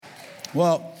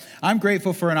Well, I'm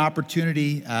grateful for an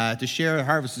opportunity to share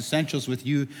Harvest Essentials with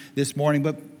you this morning,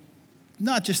 but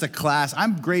not just a class.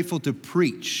 I'm grateful to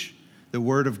preach the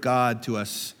Word of God to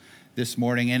us this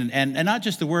morning, and not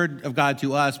just the Word of God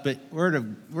to us, but Word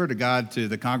of God to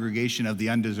the congregation of the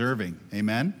undeserving.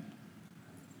 Amen?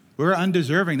 We're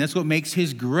undeserving. That's what makes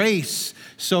His grace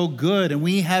so good. And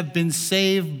we have been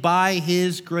saved by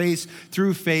His grace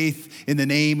through faith in the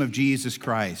name of Jesus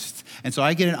Christ. And so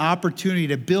I get an opportunity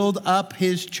to build up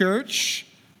His church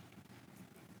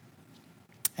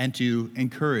and to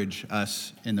encourage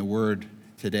us in the Word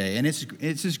today. And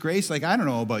it's His grace, like, I don't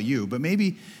know about you, but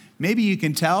maybe you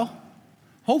can tell.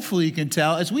 Hopefully you can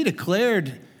tell. As we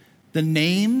declared the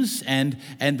names and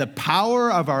the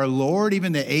power of our Lord,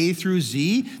 even the A through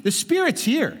Z, the Spirit's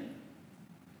here.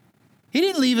 He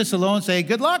didn't leave us alone and say,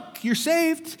 good luck, you're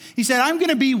saved. He said, I'm going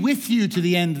to be with you to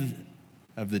the end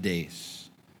of the days.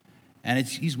 And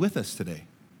He's with us today.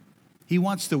 He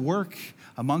wants to work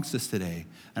amongst us today.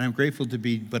 And I'm grateful to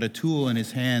be but a tool in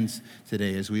His hands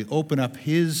today as we open up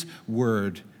His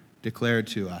word declared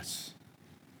to us,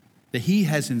 that He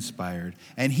has inspired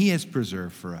and He has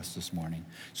preserved for us this morning.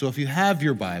 So if you have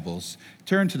your Bibles,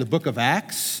 turn to the book of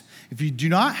Acts. If you do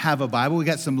not have a Bible, we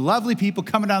got some lovely people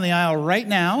coming down the aisle right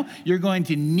now. You're going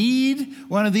to need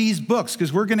one of these books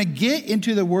because we're going to get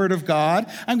into the Word of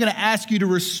God. I'm going to ask you to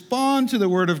respond to the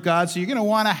Word of God, so you're going to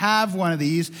want to have one of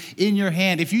these in your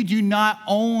hand. If you do not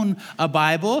own a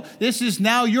Bible, this is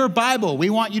now your Bible. We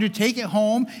want you to take it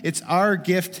home. It's our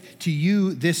gift to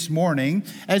you this morning.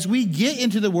 As we get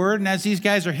into the Word and as these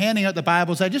guys are handing out the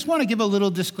Bibles, I just want to give a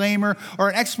little disclaimer or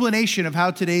an explanation of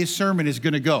how today's sermon is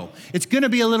going to go. It's going to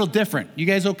be a little different. You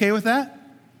guys okay with that?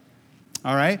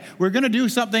 All right. We're going to do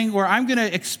something where I'm going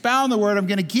to expound the word. I'm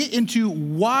going to get into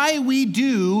why we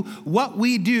do what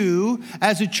we do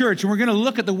as a church. And we're going to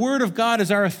look at the Word of God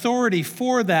as our authority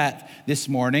for that this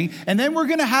morning. And then we're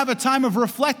going to have a time of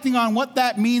reflecting on what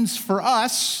that means for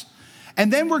us.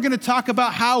 And then we're going to talk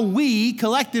about how we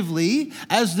collectively,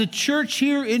 as the church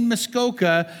here in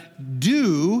Muskoka,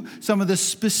 do some of the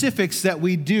specifics that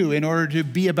we do in order to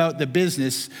be about the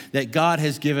business that God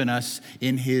has given us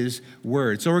in His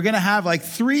Word. So we're going to have like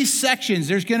 3 sections.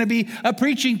 There's going to be a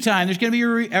preaching time. There's going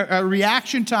to be a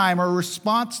reaction time or a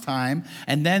response time.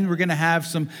 And then we're going to have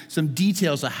some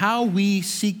details of how we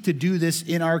seek to do this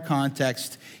in our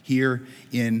context here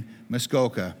in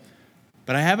Muskoka.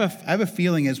 But I have a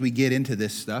feeling as we get into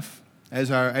this stuff,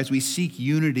 as we seek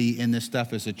unity in this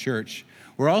stuff as a church,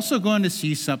 we're also going to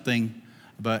see something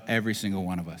about every single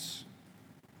one of us.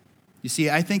 You see,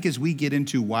 I think as we get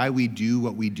into why we do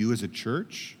what we do as a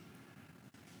church,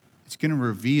 it's going to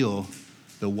reveal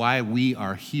the why we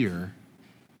are here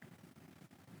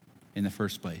in the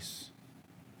first place.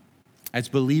 As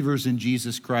believers in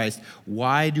Jesus Christ,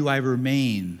 why do I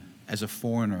remain as a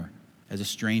foreigner, as a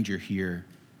stranger here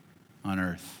on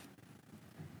earth?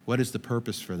 What is the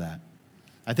purpose for that?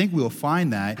 I think we'll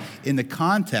find that in the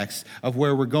context of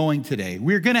where we're going today.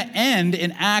 We're going to end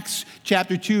in Acts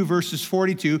chapter 2, verses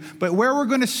 42, but where we're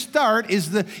going to start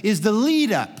is the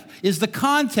lead up, is the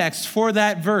context for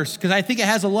that verse, because I think it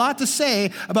has a lot to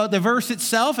say about the verse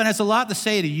itself and has a lot to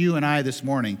say to you and I this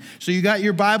morning. So you got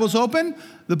your Bibles open,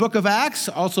 the book of Acts,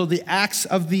 also the Acts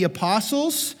of the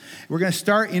Apostles. We're going to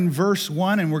start in verse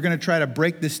 1, and we're going to try to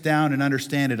break this down and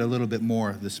understand it a little bit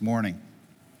more this morning.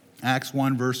 Acts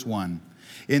 1, verse 1.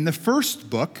 In the first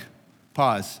book,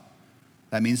 pause.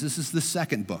 That means this is the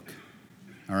second book.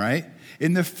 All right?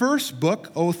 In the first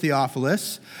book, O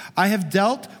Theophilus, I have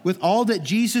dealt with all that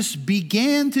Jesus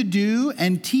began to do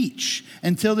and teach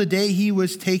until the day He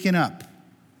was taken up.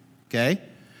 Okay?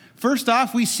 First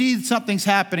off, we see something's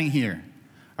happening here.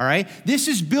 All right? This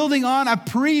is building on a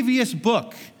previous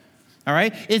book. All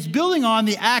right? It's building on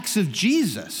the Acts of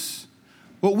Jesus,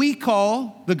 what we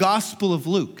call the Gospel of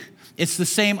Luke. It's the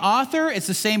same author, it's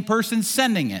the same person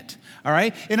sending it. All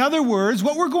right? In other words,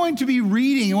 what we're going to be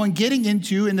reading and getting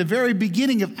into in the very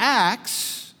beginning of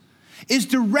Acts is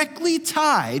directly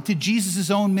tied to Jesus'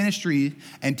 own ministry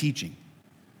and teaching.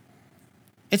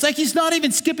 It's like He's not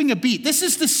even skipping a beat. This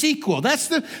is the sequel. That's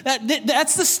the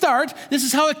start. This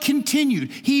is how it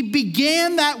continued. He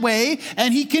began that way,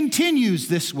 and He continues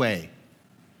this way.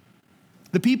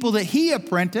 The people that He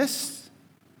apprenticed,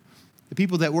 the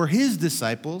people that were His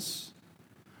disciples,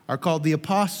 are called the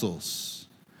apostles.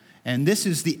 And this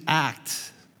is the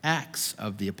Acts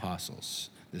of the Apostles,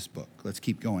 this book. Let's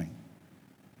keep going.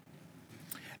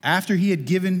 After He had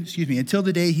given, until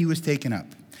the day He was taken up.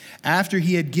 After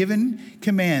He had given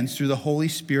commands through the Holy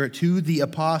Spirit to the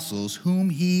apostles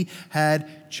whom He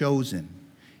had chosen,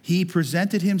 He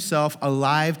presented Himself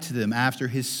alive to them after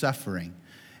His suffering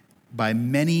by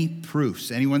many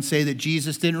proofs. Anyone say that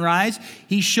Jesus didn't rise?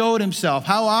 He showed himself.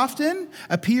 How often?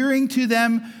 Appearing to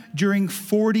them during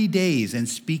 40 days and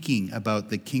speaking about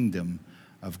the kingdom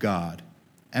of God.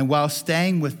 And while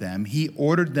staying with them, he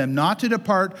ordered them not to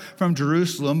depart from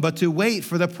Jerusalem, but to wait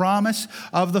for the promise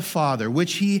of the Father,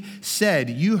 which he said,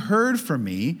 "You heard from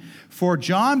me, for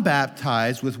John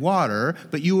baptized with water,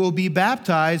 but you will be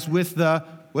baptized with the,"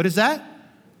 what is that?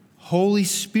 Holy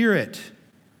Spirit,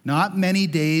 not many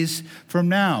days from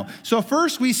now. So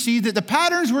first we see that the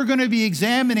patterns we're going to be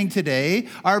examining today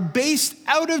are based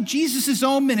out of Jesus'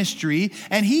 own ministry,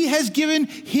 and he has given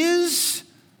his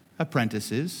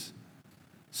apprentices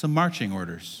some marching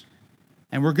orders.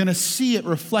 And we're going to see it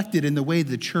reflected in the way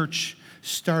the church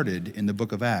started in the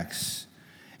book of Acts.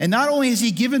 And not only has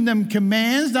he given them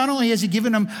commands, not only has he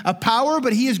given them a power,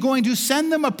 but he is going to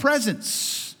send them a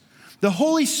presence. The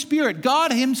Holy Spirit,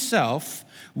 God himself,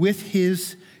 with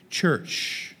his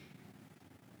church.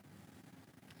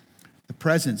 The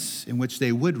presence in which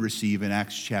they would receive in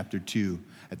Acts chapter 2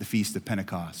 at the Feast of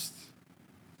Pentecost.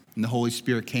 And the Holy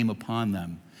Spirit came upon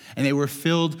them. And they were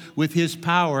filled with his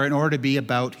power in order to be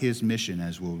about his mission,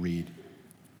 as we'll read.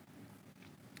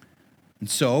 And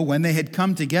so, when they had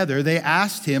come together, they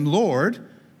asked him, "Lord,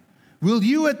 will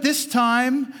you at this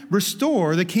time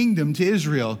restore the kingdom to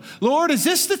Israel?" Lord, is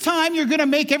this the time you're going to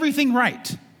make everything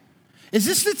right? Is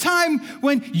this the time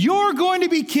when you're going to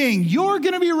be king, you're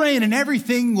going to be reigning, and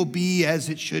everything will be as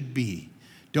it should be?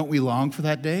 Don't we long for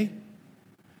that day?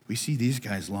 We see these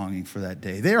guys longing for that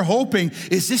day. They're hoping,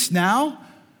 is this now?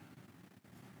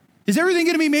 Is everything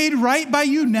going to be made right by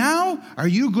you now? Are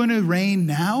you going to reign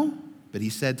now? But he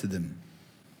said to them,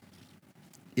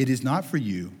 "It is not for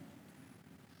you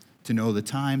to know the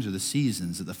times or the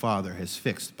seasons that the Father has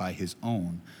fixed by his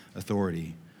own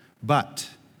authority. But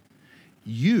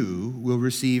you will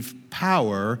receive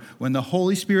power when the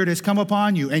Holy Spirit has come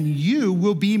upon you, and you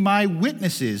will be my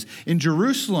witnesses in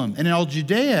Jerusalem and in all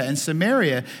Judea and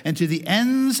Samaria and to the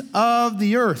ends of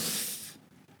the earth."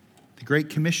 The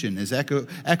Great Commission is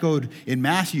echoed in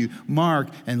Matthew, Mark,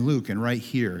 and Luke, and right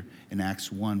here in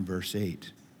Acts 1, verse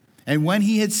 8. And when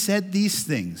he had said these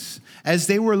things, as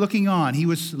they were looking on, he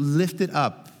was lifted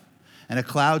up, and a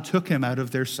cloud took him out of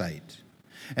their sight.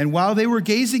 And while they were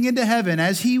gazing into heaven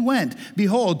as he went,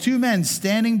 behold, two men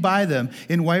standing by them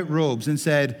in white robes, and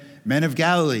said, "Men of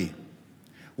Galilee,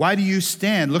 why do you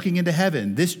stand looking into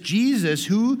heaven? This Jesus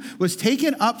who was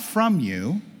taken up from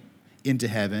you into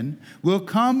heaven will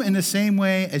come in the same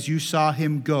way as you saw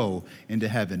him go into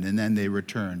heaven." And then they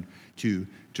returned to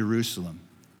Jerusalem.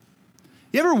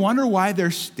 You ever wonder why they're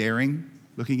staring,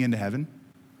 looking into heaven?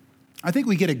 I think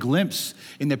we get a glimpse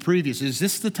in the previous. Is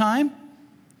this the time?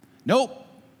 Nope.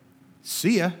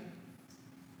 See ya.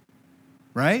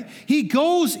 Right? He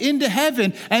goes into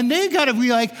heaven, and they got to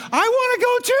be like, "I want to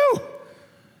go too.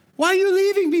 Why are you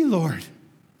leaving me, Lord?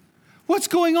 What's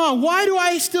going on? Why do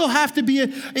I still have to be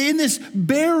in this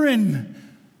barren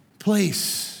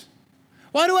place?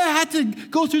 Why do I have to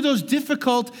go through those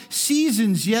difficult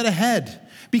seasons yet ahead?"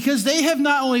 Because they have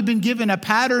not only been given a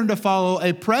pattern to follow,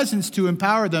 a presence to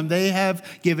empower them, they have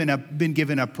been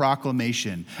given a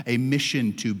proclamation, a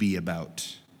mission to be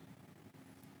about.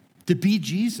 To be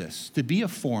Jesus, to be a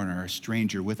foreigner, a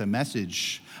stranger with a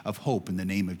message of hope in the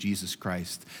name of Jesus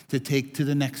Christ, to take to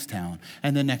the next town,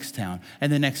 and the next town,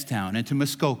 and the next town, and to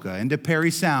Muskoka, and to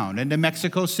Perry Sound, and to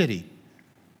Mexico City.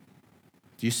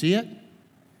 Do you see it?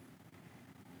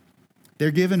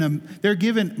 They're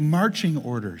given marching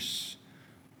orders.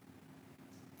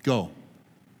 Go,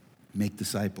 make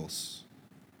disciples.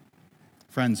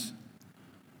 Friends,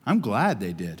 I'm glad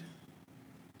they did.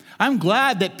 I'm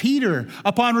glad that Peter,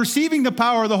 upon receiving the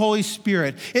power of the Holy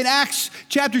Spirit, in Acts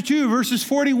chapter 2, verses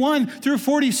 41 through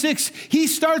 46, he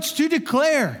starts to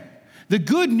declare the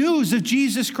good news of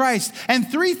Jesus Christ.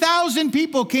 And 3,000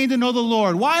 people came to know the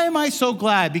Lord. Why am I so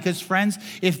glad? Because, friends,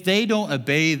 if they don't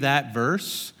obey that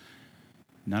verse,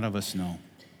 none of us know.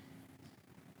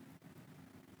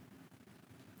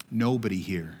 Nobody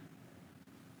here.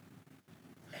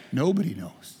 Nobody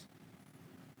knows.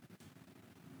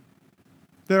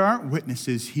 There aren't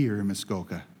witnesses here in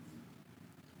Muskoka.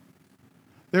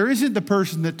 There isn't the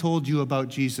person that told you about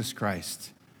Jesus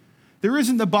Christ. There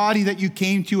isn't the body that you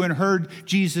came to and heard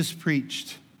Jesus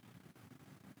preached.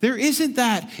 There isn't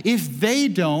that if they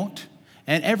don't,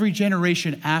 and every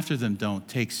generation after them don't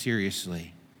take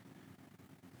seriously.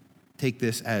 Take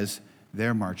this as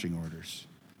their marching orders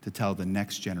to tell the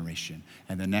next generation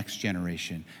and the next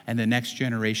generation and the next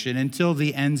generation until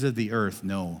the ends of the earth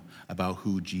know about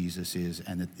who Jesus is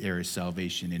and that there is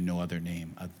salvation in no other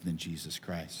name other than Jesus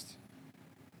Christ.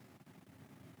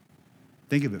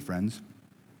 Think of it, friends.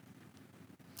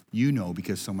 You know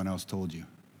because someone else told you.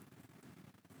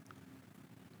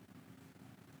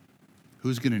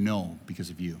 Who's going to know because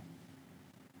of you?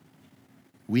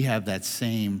 We have that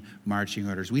same marching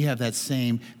orders. We have that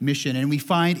same mission. And we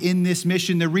find in this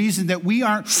mission the reason that we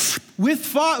aren't with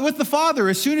the Father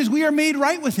as soon as we are made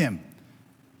right with him.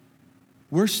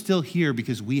 We're still here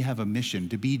because we have a mission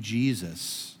to be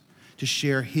Jesus, to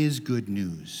share his good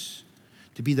news,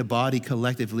 to be the body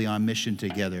collectively on mission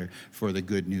together for the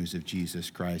good news of Jesus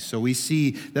Christ. So we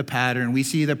see the pattern, we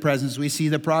see the presence, we see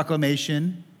the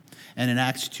proclamation. And in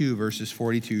Acts 2, verses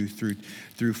 42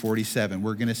 through 47,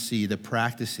 we're going to see the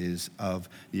practices of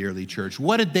the early church.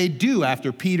 What did they do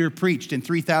after Peter preached and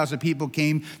 3,000 people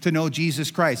came to know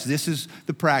Jesus Christ? This is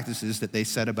the practices that they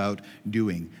set about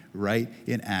doing right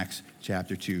in Acts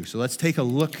chapter 2. So let's take a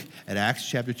look at Acts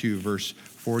chapter 2, verse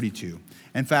 42.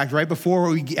 In fact, right before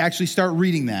we actually start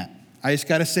reading that, I just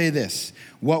got to say this.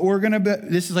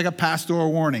 This is like a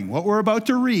pastoral warning. What we're about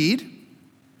to read,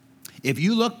 if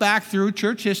you look back through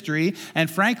church history, and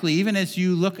frankly, even as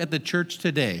you look at the church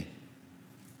today,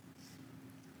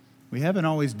 we haven't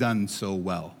always done so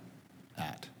well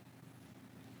at.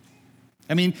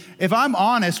 I mean, if I'm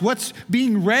honest, what's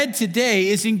being read today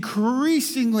is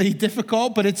increasingly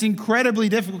difficult, but it's incredibly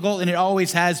difficult, and it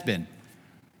always has been.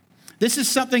 This is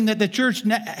something that the church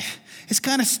has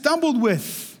kind of stumbled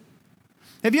with.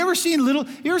 Have you ever seen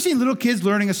little kids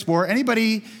learning a sport?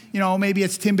 Anybody, maybe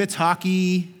it's Timbits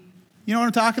hockey. You know what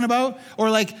I'm talking about? Or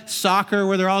like soccer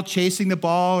where they're all chasing the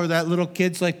ball, or that little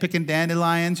kid's like picking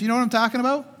dandelions. You know what I'm talking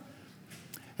about?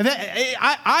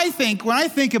 I think, when I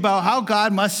think about how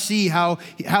God must see how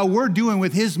we're doing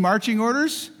with his marching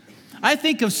orders, I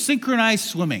think of synchronized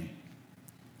swimming.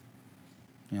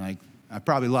 I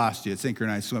probably lost you at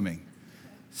synchronized swimming.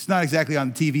 It's not exactly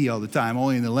on TV all the time,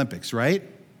 only in the Olympics, right?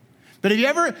 But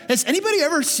has anybody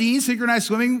ever seen synchronized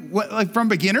swimming like from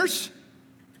beginners?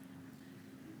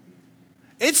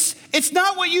 It's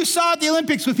not what you saw at the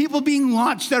Olympics with people being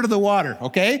launched out of the water,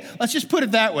 okay? Let's just put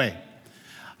it that way.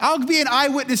 I'll give you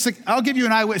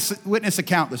an eyewitness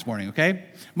account this morning, okay?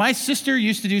 My sister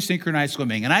used to do synchronized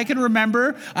swimming, and I can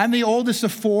remember, I'm the oldest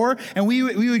of four, and we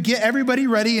would get everybody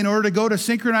ready in order to go to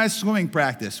synchronized swimming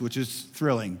practice, which is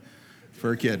thrilling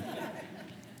for a kid.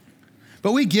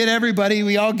 But we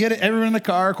all get everyone in the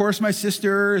car. Of course, my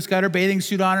sister has got her bathing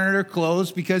suit on and her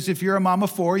clothes, because if you're a mom of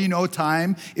four, you know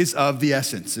time is of the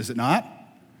essence, is it not?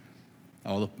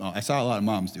 I saw a lot of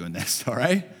moms doing this, all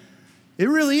right? It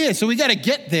really is. So we got to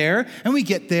get there,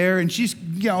 and she's,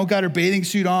 got her bathing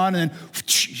suit on, and then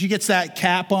she gets that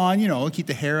cap on, keep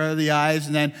the hair out of the eyes,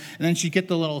 and then she get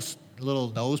the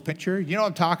little nose pincher. You know what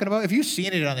I'm talking about? If you've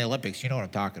seen it on the Olympics, you know what I'm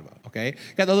talking about, okay?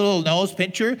 Got the little nose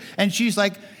pincher, and she's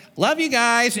like, love you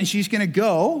guys, and she's going to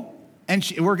go, and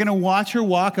we're going to watch her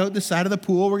walk out the side of the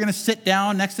pool. We're going to sit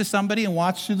down next to somebody and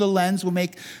watch through the lens. We'll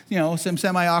make, some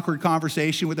semi-awkward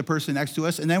conversation with the person next to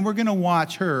us, and then we're going to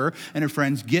watch her and her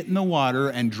friends get in the water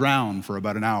and drown for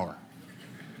about an hour.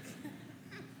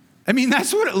 I mean,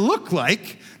 that's what it looked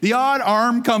like. The odd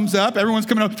arm comes up, everyone's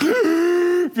coming up,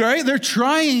 right? They're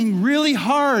trying really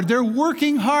hard. They're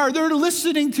working hard. They're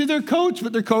listening to their coach,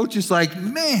 but their coach is like,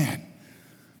 man,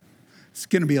 it's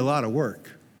going to be a lot of work.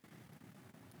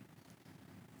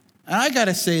 And I got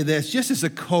to say this, just as a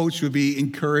coach would be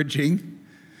encouraging,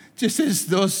 just as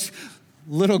those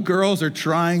little girls are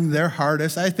trying their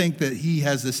hardest, I think that he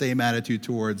has the same attitude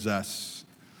towards us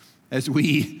as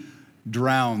we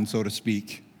drown, so to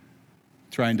speak,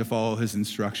 trying to follow his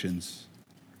instructions.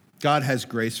 God has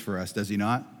grace for us, does he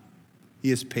not? He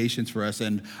has patience for us,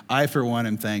 and I, for one,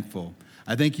 am thankful.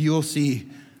 I think you'll see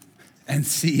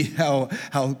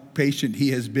how patient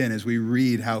he has been as we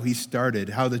read how he started,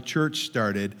 how the church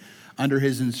started under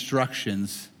his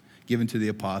instructions given to the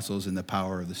apostles in the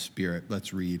power of the Spirit.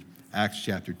 Let's read Acts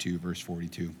chapter 2, verse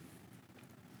 42.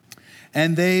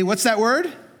 And they, what's that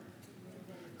word?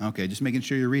 Okay, just making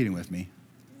sure you're reading with me.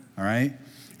 All right?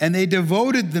 And they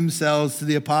devoted themselves to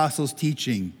the apostles'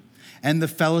 teaching and the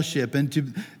fellowship, and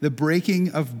to the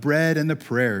breaking of bread and the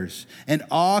prayers. And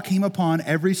awe came upon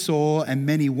every soul, and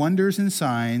many wonders and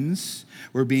signs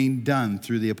were being done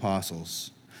through the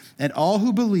apostles. And all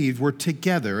who believed were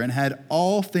together and had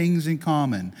all things in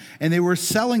common. And they were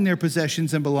selling their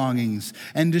possessions and belongings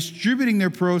and distributing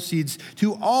their proceeds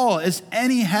to all as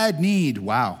any had need.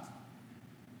 Wow.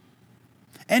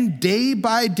 And day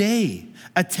by day,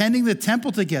 attending the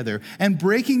temple together and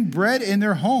breaking bread in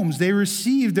their homes, they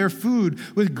received their food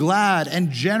with glad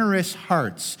and generous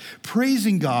hearts,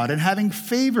 praising God and having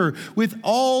favor with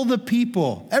all the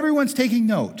people. Everyone's taking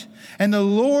note. And the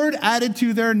Lord added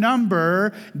to their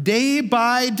number day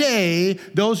by day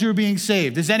those who are being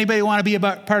saved. Does anybody want to be a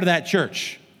part of that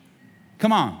church?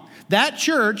 Come on. That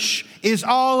church is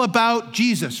all about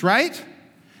Jesus, right?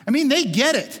 I mean, they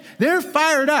get it. They're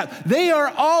fired up. They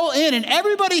are all in. And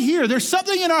everybody here, there's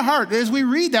something in our heart. As we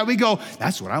read that, we go,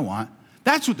 that's what I want.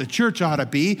 That's what the church ought to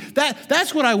be.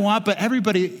 That's what I want. But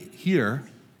everybody here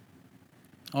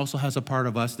also has a part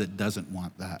of us that doesn't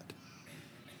want that.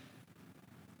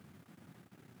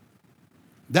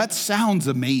 That sounds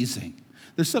amazing.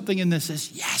 There's something in this that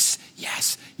says, yes,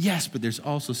 yes, yes. But there's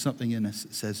also something in us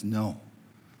that says no.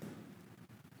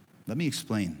 Let me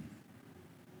explain.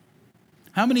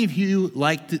 How many of you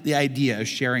liked the idea of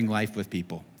sharing life with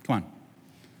people? Come on.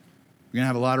 We're going to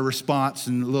have a lot of response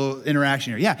and a little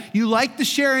interaction here. Yeah, you like the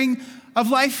sharing of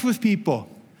life with people.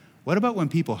 What about when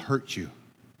people hurt you?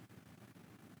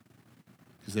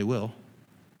 Because they will.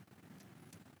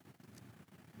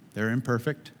 They're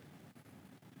imperfect.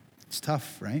 It's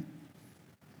tough, right?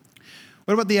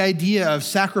 What about the idea of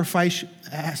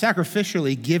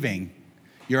sacrificially giving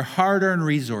your hard-earned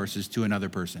resources to another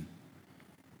person?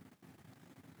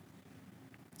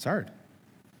 It's hard.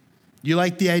 You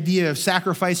like the idea of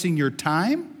sacrificing your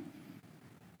time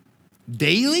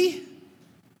daily?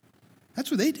 That's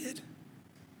what they did.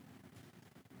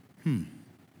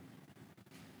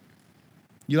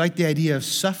 You like the idea of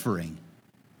suffering?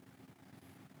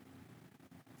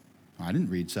 Oh, I didn't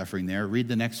read suffering there. Read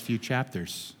the next few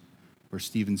chapters where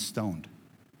Stephen's stoned.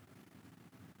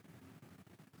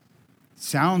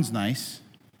 Sounds nice,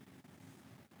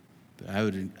 but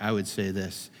I would say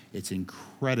this. It's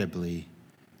incredibly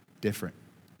different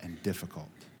and difficult.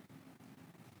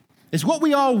 It's what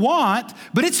we all want,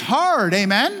 but it's hard,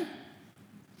 amen?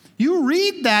 You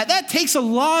read that takes a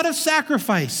lot of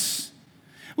sacrifice.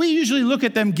 We usually look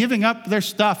at them giving up their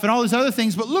stuff and all these other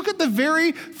things, but look at the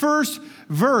very first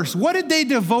verse. What did they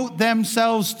devote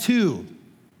themselves to?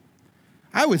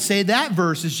 I would say that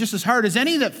verse is just as hard as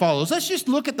any that follows. Let's just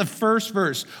look at the first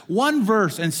verse, one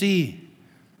verse, and see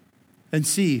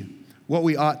what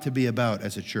we ought to be about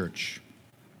as a church.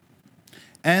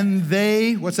 And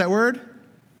they, what's that word?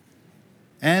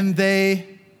 And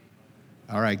they,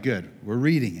 all right, good. We're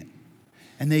reading it.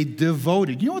 And they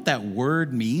devoted. You know what that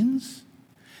word means?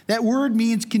 That word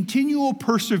means continual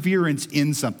perseverance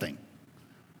in something.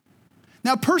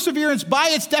 Now, perseverance by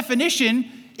its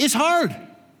definition is hard.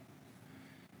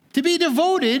 To be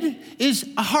devoted is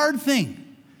a hard thing.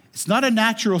 It's not a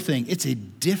natural thing. It's a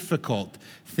difficult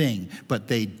thing, but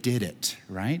they did it,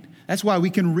 right? That's why we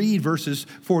can read verses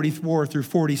 44 through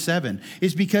 47,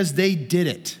 is because they did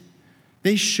it.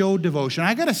 They showed devotion.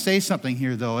 I got to say something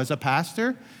here, though. As a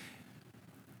pastor,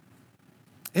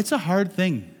 it's a hard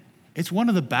thing. It's one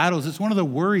of the battles. It's one of the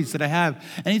worries that I have.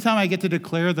 Anytime I get to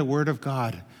declare the word of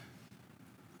God,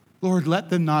 Lord, let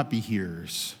them not be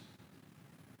hearers,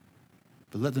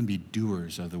 but let them be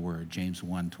doers of the word, James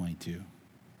 1:22.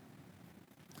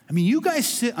 I mean, you guys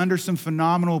sit under some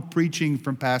phenomenal preaching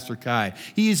from Pastor Kai.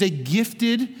 He is a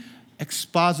gifted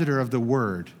expositor of the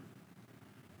word.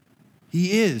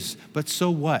 He is, but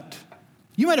so what?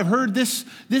 You might have heard this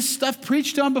stuff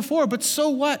preached on before, but so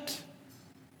what?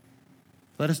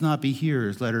 Let us not be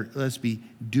hearers, let us be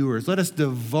doers. Let us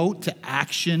devote to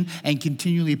action and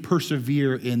continually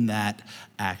persevere in that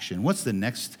action. What's the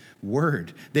next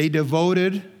word? They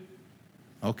devoted.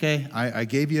 Okay, I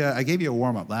gave you a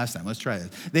warm-up last time. Let's try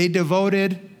this. They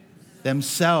devoted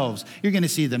themselves. You're going to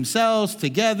see themselves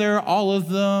together, all of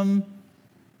them.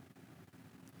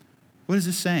 What is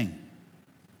this saying?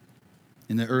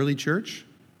 In the early church,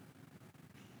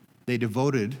 they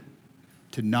devoted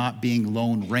to not being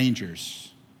lone rangers.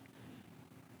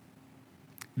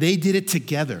 They did it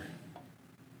together.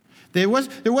 There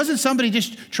wasn't somebody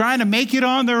just trying to make it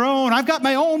on their own. I've got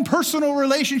my own personal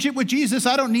relationship with Jesus.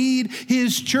 I don't need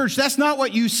his church. That's not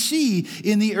what you see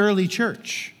in the early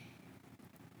church.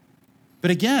 But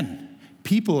again,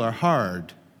 people are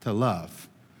hard to love.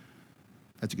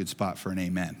 That's a good spot for an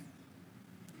amen.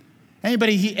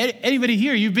 Anybody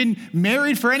here, you've been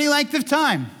married for any length of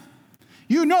time?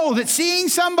 You know that seeing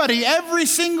somebody every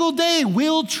single day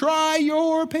will try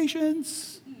your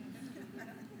patience.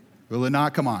 Will it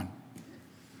not? Come on.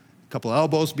 A couple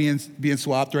elbows being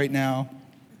swapped right now.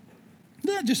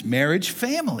 Yeah, just marriage,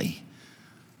 family.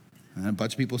 And a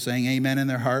bunch of people saying amen in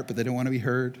their heart, but they don't want to be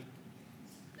heard.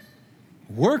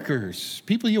 Workers,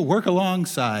 people you work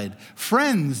alongside,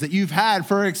 friends that you've had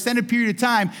for an extended period of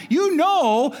time. You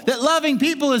know that loving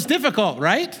people is difficult,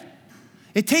 right?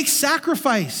 It takes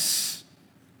sacrifice.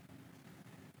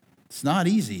 It's not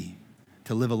easy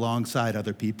to live alongside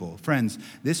other people. Friends,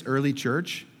 this early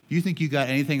church, you think you got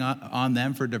anything on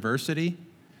them for diversity?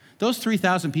 Those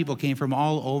 3,000 people came from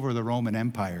all over the Roman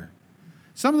Empire.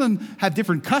 Some of them have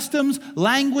different customs,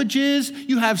 languages.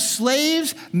 You have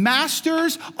slaves,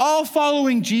 masters, all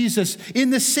following Jesus in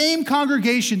the same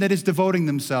congregation that is devoting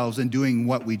themselves and doing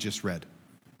what we just read.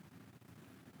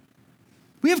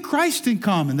 We have Christ in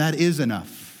common. That is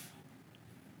enough.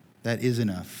 That is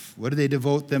enough. What do they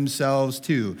devote themselves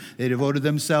to? They devoted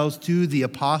themselves to the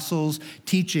apostles'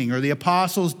 teaching or the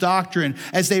apostles' doctrine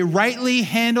as they rightly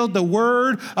handled the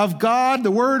Word of God.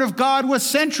 The Word of God was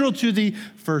central to the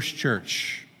first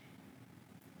church.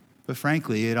 But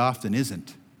frankly, it often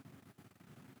isn't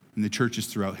in the churches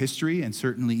throughout history and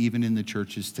certainly even in the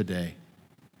churches today.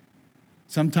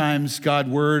 Sometimes God's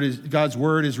word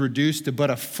is reduced to but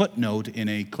a footnote in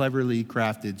a cleverly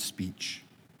crafted speech.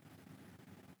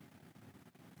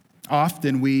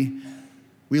 Often we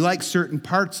like certain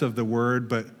parts of the word,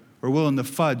 but we're willing to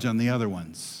fudge on the other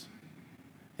ones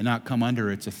and not come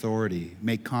under its authority,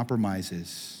 make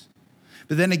compromises.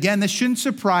 But then again, this shouldn't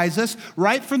surprise us.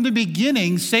 Right from the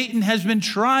beginning, Satan has been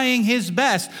trying his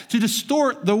best to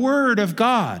distort the word of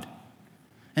God.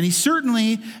 And he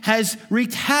certainly has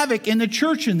wreaked havoc in the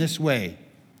church in this way.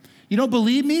 You don't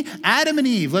believe me? Adam and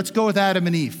Eve. Let's go with Adam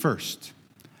and Eve first.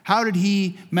 How did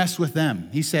he mess with them?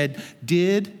 He said,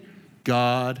 "Did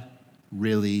God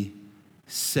really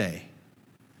say?"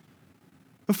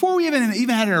 Before we even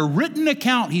had a written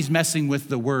account, he's messing with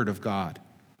the word of God.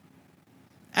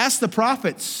 Ask the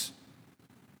prophets.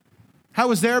 How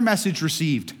was their message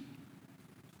received?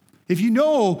 If you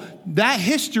know that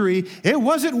history, it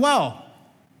wasn't well.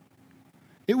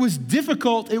 It was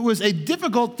difficult. It was a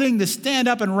difficult thing to stand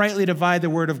up and rightly divide the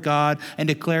word of God and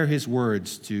declare his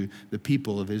words to the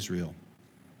people of Israel.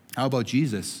 How about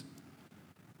Jesus?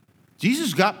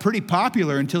 Jesus got pretty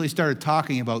popular until he started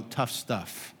talking about tough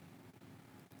stuff.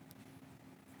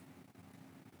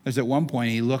 There's at one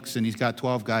point he looks and he's got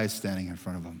 12 guys standing in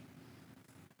front of him.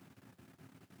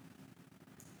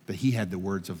 But he had the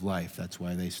words of life. That's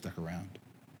why they stuck around.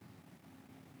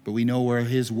 But we know where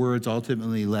his words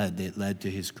ultimately led. It led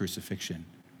to his crucifixion.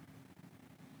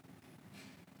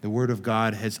 The word of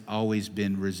God has always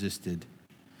been resisted.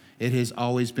 It has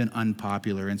always been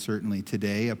unpopular, and certainly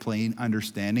today, a plain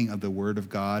understanding of the word of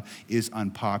God is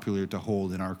unpopular to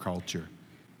hold in our culture.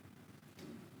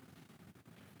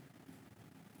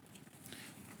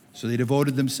 So they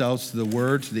devoted themselves to the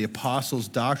word, to the apostles'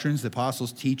 doctrines, the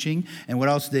apostles' teaching, and what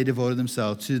else did they devote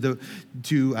themselves to?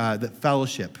 The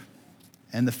fellowship.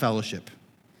 And the fellowship.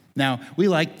 Now, we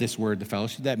like this word, the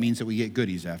fellowship. That means that we get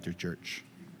goodies after church,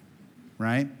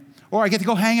 right? Or I get to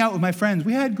go hang out with my friends.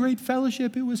 We had great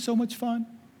fellowship. It was so much fun.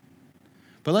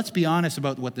 But let's be honest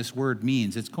about what this word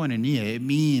means. It's koinonia. It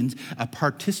means a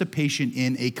participation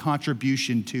in, a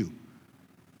contribution to.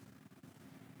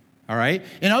 All right?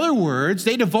 In other words,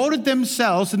 they devoted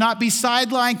themselves to not be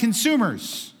sideline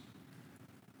consumers.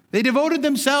 They devoted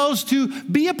themselves to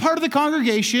be a part of the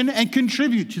congregation and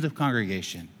contribute to the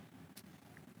congregation.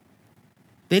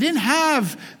 They didn't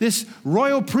have this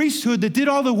royal priesthood that did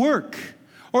all the work,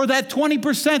 or that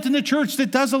 20% in the church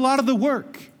that does a lot of the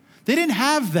work. They didn't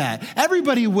have that.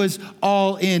 Everybody was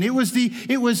all in. It was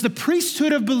the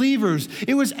priesthood of believers.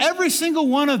 It was every single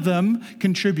one of them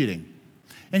contributing.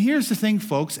 And here's the thing,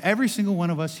 folks. Every single one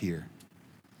of us here,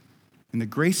 and the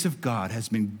grace of God has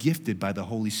been gifted by the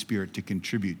Holy Spirit to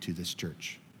contribute to this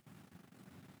church.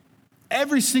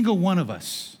 Every single one of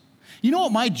us. You know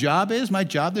what my job is? My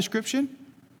job description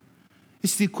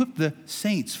is to equip the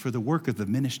saints for the work of the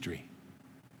ministry.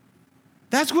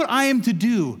 That's what I am to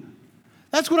do.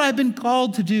 That's what I've been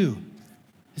called to do,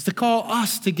 is to call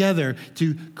us together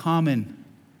to common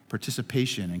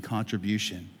participation and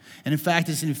contribution. And in fact,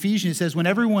 it's in Ephesians, it says, when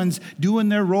everyone's doing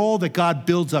their role, that God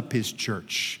builds up his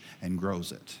church and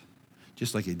grows it,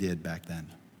 just like he did back then.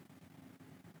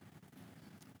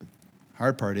 The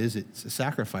hard part is it's a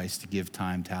sacrifice to give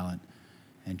time, talent,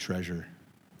 and treasure.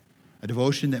 A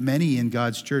devotion that many in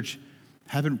God's church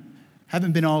haven't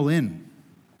been all in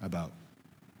about.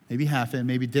 Maybe half in,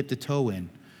 maybe dipped a toe in.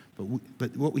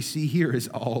 But what we see here is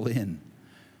all in.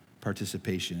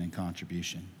 Participation and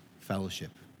contribution,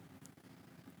 fellowship.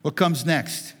 What comes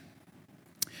next?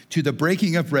 To the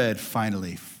breaking of bread,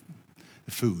 finally.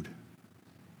 The food.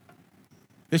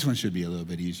 This one should be a little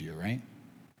bit easier, right?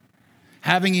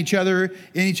 Having each other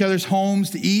in each other's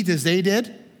homes to eat as they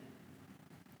did.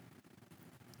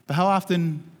 But how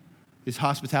often is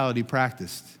hospitality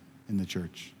practiced in the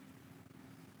church?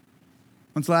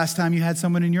 When's the last time you had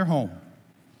someone in your home?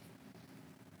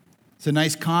 It's a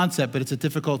nice concept, but it's a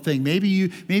difficult thing.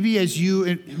 Maybe as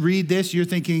you read this, you're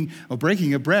thinking, oh,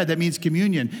 breaking of bread, that means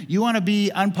communion. You want to be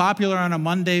unpopular on a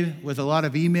Monday with a lot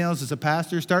of emails as a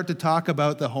pastor? Start to talk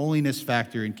about the holiness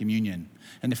factor in communion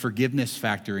and the forgiveness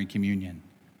factor in communion.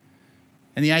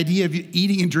 And the idea of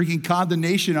eating and drinking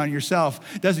condemnation on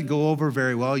yourself doesn't go over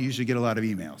very well. You usually get a lot of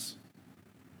emails.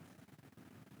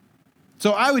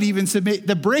 So I would even submit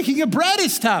the breaking of bread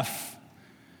is tough.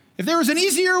 If there was an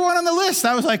easier one on the list,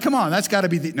 I was like, come on, that's got to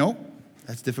be nope,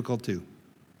 that's difficult too.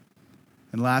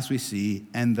 And last we see,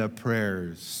 and the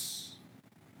prayers.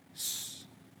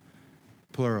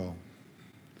 Plural.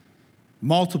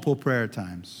 Multiple prayer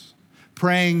times.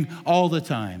 Praying all the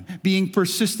time. Being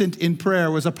persistent in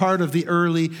prayer was a part of the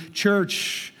early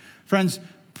church. Friends,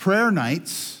 prayer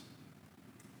nights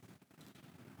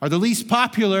are the least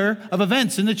popular of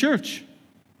events in the church,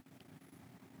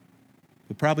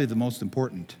 but probably the most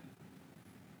important.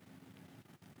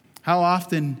 How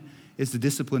often is the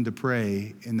discipline to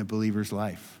pray in the believer's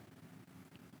life?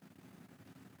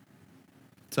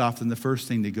 It's often the first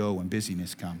thing to go when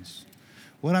busyness comes.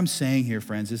 What I'm saying here,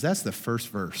 friends, is that's the first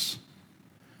verse.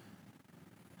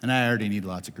 And I already need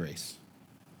lots of grace.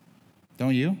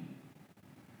 Don't you?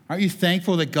 Aren't you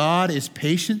thankful that God is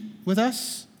patient with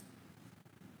us?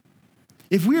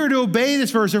 If we are to obey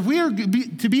this verse, if we are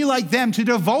to be like them, to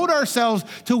devote ourselves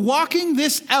to walking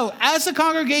this out as a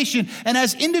congregation and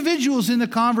as individuals in the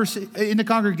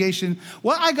congregation,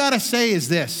 what I got to say is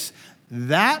this.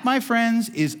 That, my friends,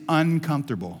 is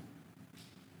uncomfortable.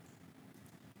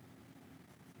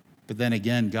 But then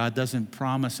again, God doesn't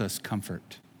promise us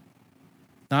comfort.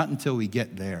 Not until we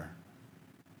get there.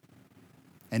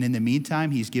 And in the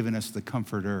meantime, he's given us the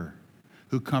Comforter,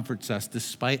 who comforts us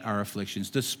despite our afflictions,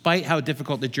 despite how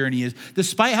difficult the journey is,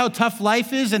 despite how tough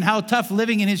life is and how tough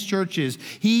living in his church is.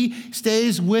 He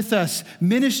stays with us,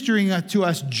 ministering to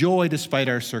us joy despite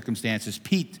our circumstances,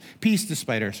 peace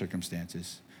despite our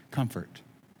circumstances, comfort.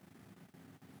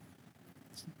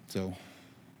 So,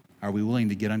 are we willing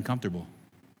to get uncomfortable?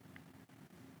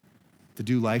 To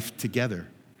do life together?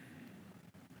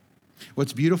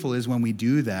 What's beautiful is when we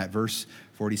do that, verse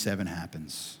 47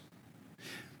 happens.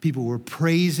 People were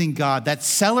praising God, that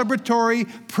celebratory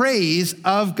praise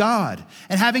of God,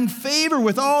 and having favor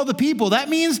with all the people. That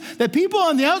means that people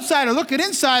on the outside are looking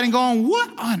inside and going,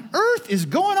 what on earth is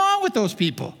going on with those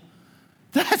people?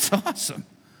 That's awesome.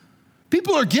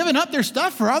 People are giving up their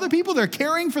stuff for other people. They're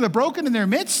caring for the broken in their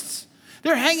midst.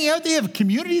 They're hanging out. They have a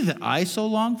community that I so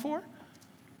long for.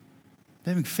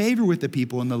 They're having favor with the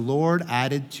people, and the Lord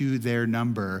added to their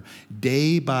number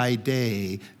day by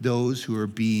day those who are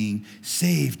being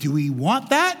saved. Do we want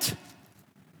that?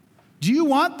 Do you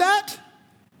want that?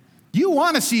 You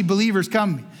want to see believers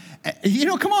come.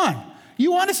 Come on.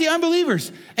 You want to see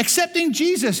unbelievers accepting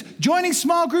Jesus, joining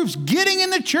small groups, getting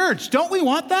in the church. Don't we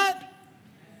want that?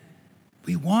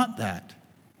 We want that.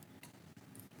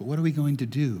 But what are we going to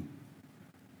do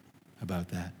about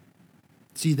that?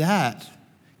 See, that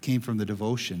came from the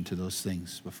devotion to those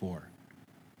things before.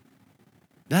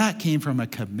 That came from a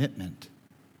commitment.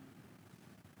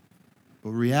 But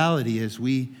reality is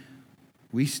we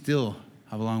still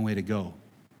have a long way to go.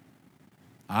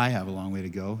 I have a long way to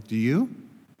go. Do you?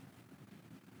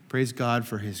 Praise God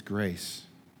for his grace.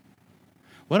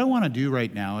 What I want to do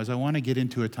right now is I want to get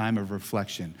into a time of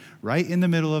reflection right in the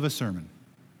middle of a sermon,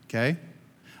 okay?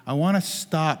 I want to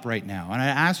stop right now, and I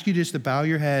ask you just to bow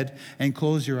your head and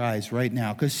close your eyes right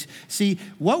now. Because, see,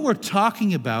 what we're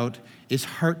talking about is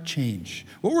heart change.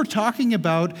 What we're talking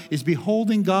about is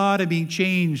beholding God and being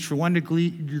changed from one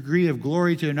degree of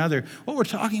glory to another. What we're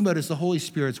talking about is the Holy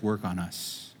Spirit's work on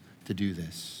us to do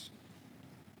this.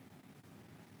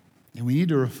 And we need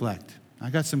to reflect. I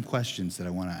got some questions that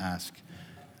I want to ask.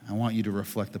 I want you to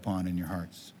reflect upon in your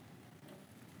hearts.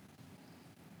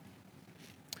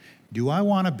 Do I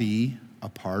want to be a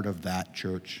part of that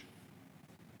church?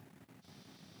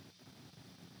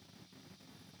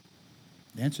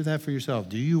 Answer that for yourself.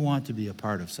 Do you want to be a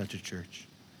part of such a church?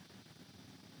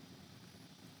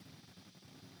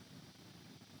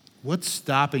 What's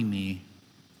stopping me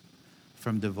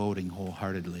from devoting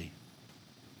wholeheartedly?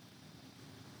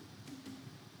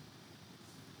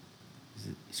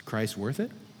 Is Christ worth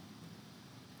it?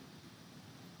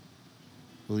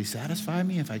 Will he satisfy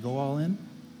me if I go all in?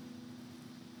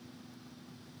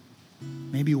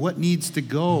 Maybe what needs to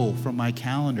go from my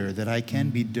calendar that I can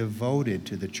be devoted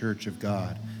to the church of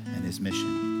God and his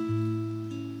mission?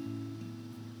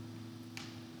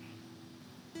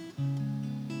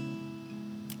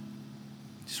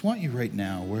 Just want you right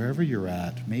now, wherever you're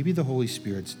at, maybe the Holy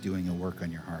Spirit's doing a work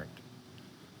on your heart.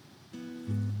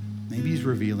 Maybe he's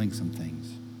revealing some things.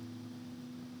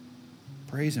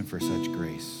 Praise him for such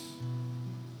grace.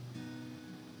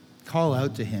 Call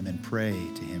out to him and pray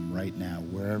to him right now,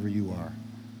 wherever you are.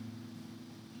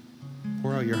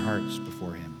 Pour out your hearts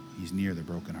before him. He's near the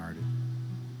brokenhearted.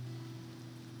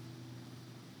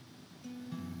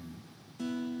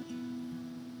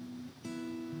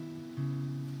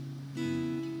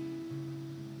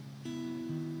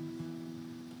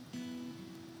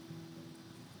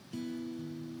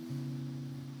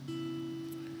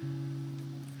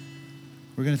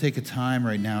 We're going to take a time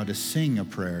right now to sing a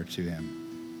prayer to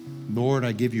him. Lord,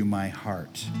 I give you my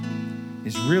heart.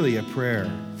 It's really a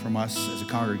prayer from us as a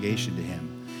congregation to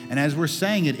him. And as we're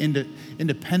saying it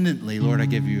independently, Lord, I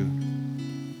give you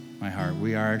my heart.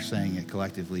 We are saying it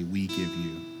collectively. We give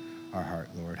you our heart,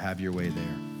 Lord. Have your way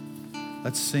there.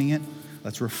 Let's sing it.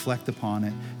 Let's reflect upon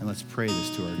it. And let's pray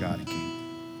this to our God and King.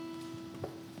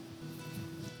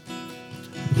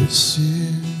 This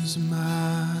is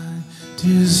my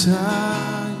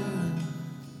desire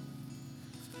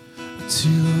to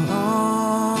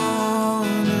honor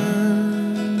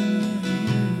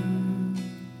you,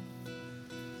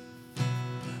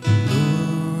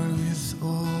 Lord, with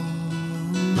all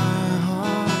my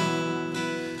heart.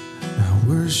 I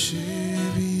worship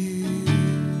you.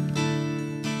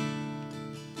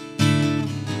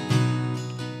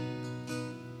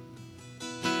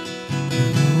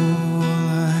 And all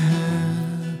I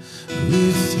have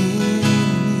within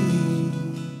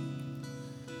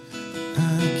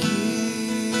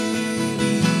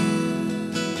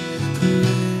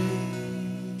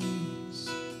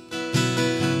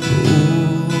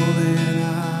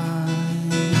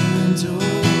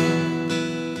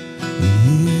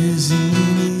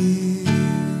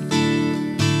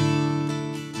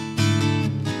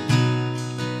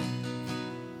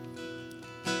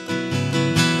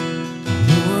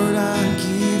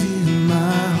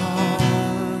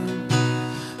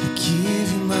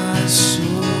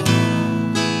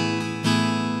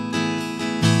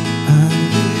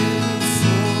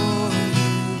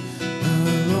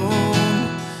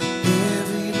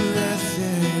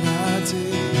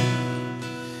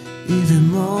even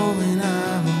more when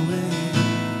I'm away.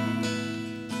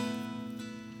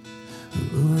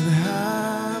 Lord,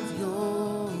 have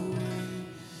your way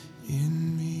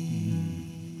in me.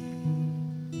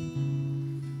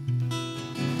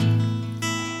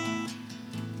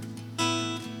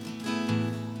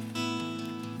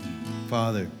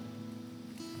 Father,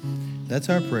 that's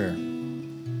our prayer,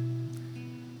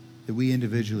 that we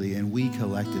individually and we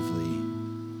collectively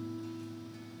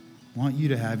want you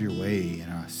to have your way in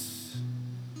us.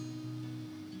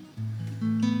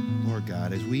 Lord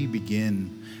God, as we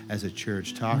begin as a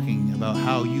church talking about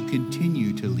how you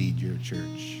continue to lead your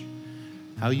church,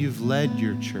 how you've led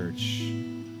your church,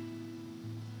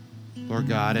 Lord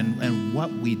God, and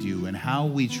what we do and how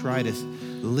we try to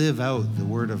live out the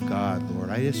Word of God, Lord,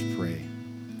 I just pray.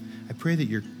 I pray that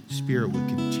your Spirit would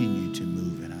continue to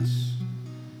move in us.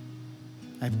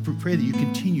 I pray that you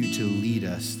continue to lead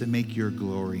us, to make your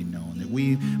glory known, that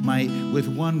we might, with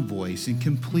one voice, in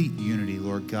complete unity,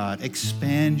 Lord God,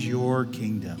 expand your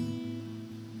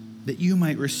kingdom, that you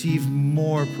might receive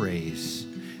more praise,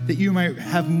 that you might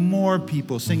have more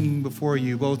people singing before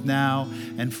you, both now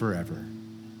and forever.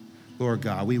 Lord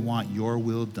God, we want your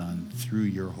will done through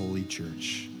your holy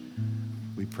church.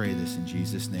 We pray this in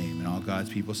Jesus' name. And all God's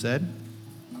people said,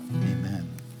 amen.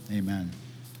 Amen.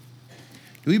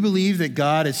 Do we believe that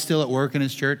God is still at work in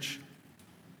his church?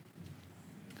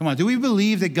 Come on, do we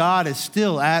believe that God is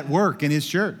still at work in his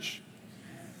church?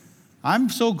 I'm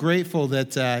so grateful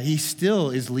that he still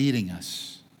is leading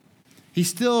us. He's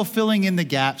still filling in the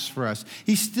gaps for us.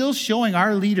 He's still showing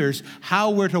our leaders how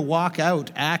we're to walk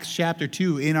out Acts chapter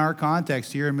 2 in our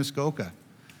context here in Muskoka.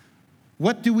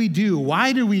 What do we do?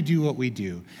 Why do we do what we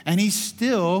do? And he's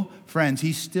still, friends,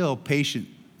 he's still patient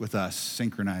with us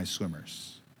synchronized swimmers.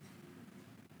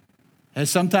 As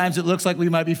sometimes it looks like we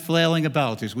might be flailing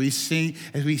about as we seek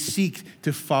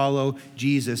to follow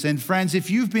Jesus. And friends, if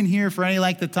you've been here for any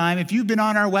length of time, if you've been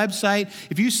on our website,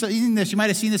 if you've seen this, you might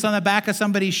have seen this on the back of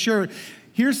somebody's shirt.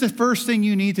 Here's the first thing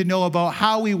you need to know about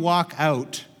how we walk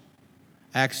out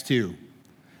Acts 2.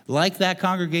 Like that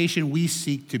congregation, we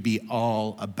seek to be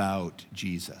all about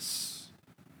Jesus.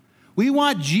 We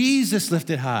want Jesus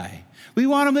lifted high. We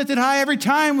want him lifted high every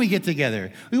time we get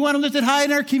together. We want him lifted high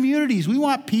in our communities. We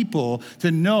want people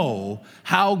to know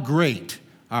how great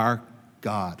our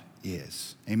God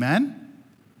is. Amen?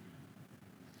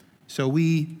 So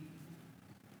we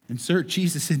insert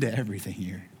Jesus into everything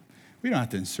here. We don't have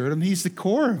to insert him. He's the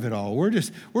core of it all. We're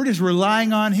just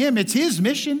relying on him. It's his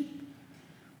mission.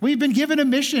 We've been given a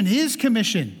mission, his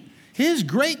commission, his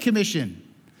great commission.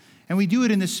 And we do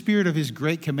it in the spirit of his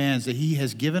great commands that he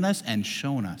has given us and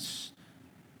shown us.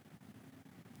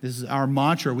 This is our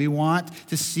mantra. We want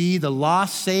to see the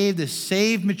lost saved, the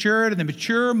saved matured, and the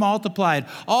mature multiplied.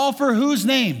 All for whose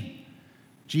name?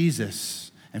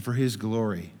 Jesus, and for his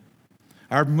glory.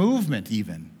 Our movement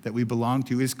even that we belong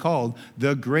to is called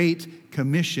the Great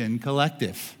Commission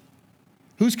Collective.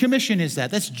 Whose commission is that?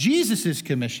 That's Jesus'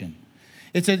 commission.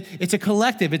 It's a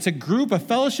collective. It's a group, a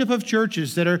fellowship of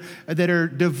churches that are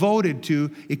devoted to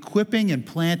equipping and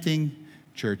planting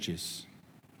churches.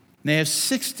 And they have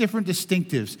 6 different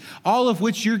distinctives, all of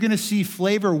which you're going to see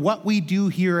flavor what we do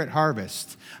here at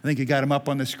Harvest. I think you got them up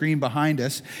on the screen behind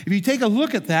us. If you take a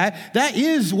look at that, that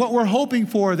is what we're hoping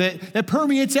for, that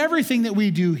permeates everything that we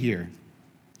do here.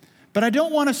 But I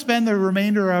don't want to spend the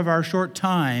remainder of our short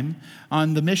time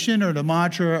on the mission or the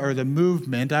mantra or the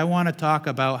movement. I want to talk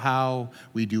about how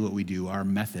we do what we do, our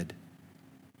method.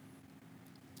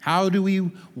 How do we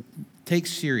take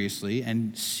seriously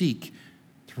and seek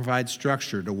to provide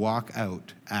structure to walk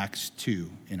out Acts 2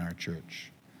 in our church?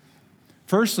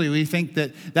 Firstly, we think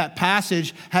that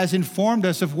passage has informed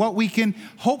us of what we can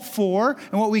hope for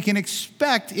and what we can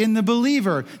expect in the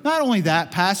believer. Not only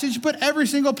that passage, but every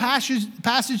single passage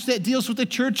that deals with the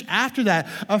church after that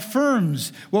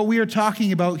affirms what we are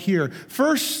talking about here.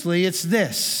 Firstly, it's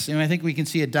this, and I think we can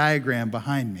see a diagram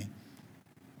behind me.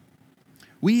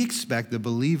 We expect the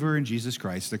believer in Jesus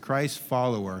Christ, the Christ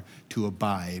follower, to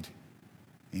abide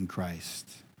in Christ,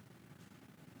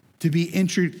 to be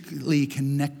intricately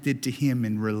connected to him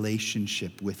in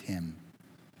relationship with him.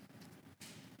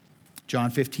 John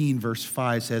 15, verse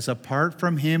 5 says, apart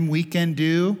from him we can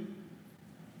do,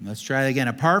 let's try it again,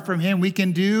 apart from him we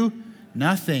can do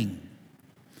nothing.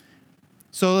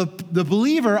 So the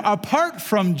believer, apart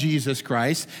from Jesus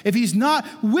Christ, if she's not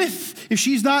with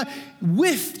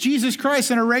Jesus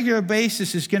Christ on a regular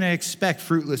basis, is going to expect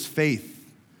fruitless faith,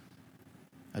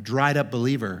 a dried up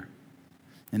believer.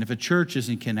 And if a church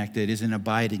isn't connected, isn't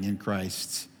abiding in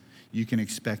Christ, you can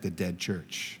expect a dead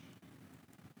church.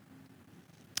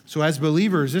 So as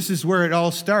believers, this is where it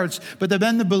all starts. But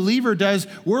then the believer does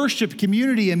worship,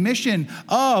 community, and mission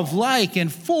of, like, and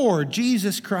for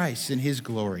Jesus Christ and his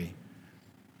glory.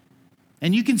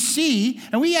 And you can see,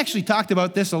 and we actually talked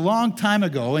about this a long time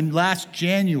ago in last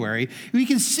January, we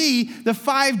can see the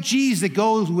 5 G's that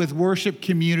goes with worship,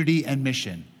 community, and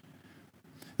mission.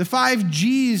 The 5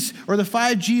 G's or the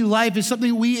 5G life is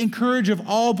something we encourage of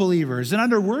all believers. And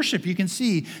under worship, you can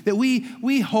see that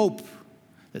we hope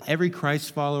that every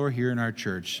Christ follower here in our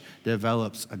church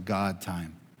develops a God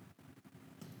time.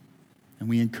 And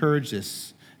we encourage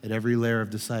this at every layer of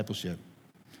discipleship.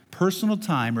 Personal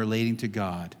time relating to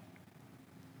God.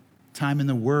 Time in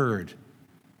the Word.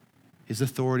 His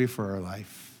authority for our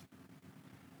life.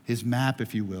 His map,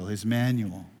 if you will, his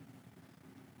manual.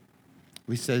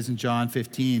 He says in John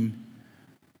 15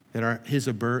 that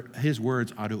his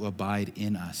words ought to abide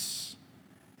in us,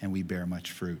 and we bear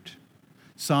much fruit.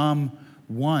 Psalm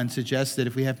 1 suggests that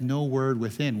if we have no word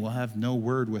within, we'll have no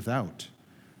word without.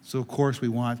 So, of course, we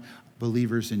want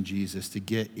believers in Jesus to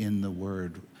get in the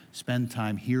Word, spend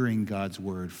time hearing God's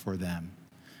Word for them.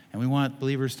 And we want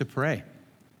believers to pray.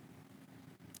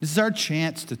 This is our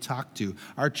chance to talk to,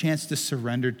 our chance to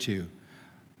surrender to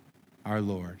our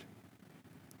Lord.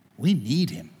 We need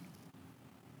him.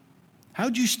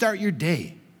 How'd you start your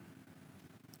day?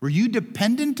 Were you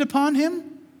dependent upon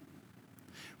him?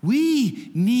 We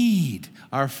need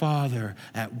our Father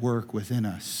at work within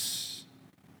us.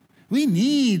 We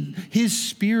need his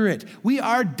Spirit. We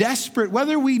are desperate,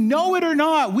 whether we know it or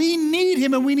not. We need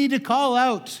him, and we need to call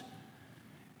out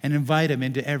and invite him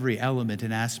into every element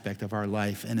and aspect of our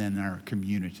life and in our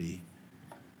community.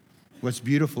 What's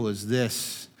beautiful is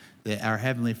this, that our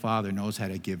Heavenly Father knows how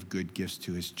to give good gifts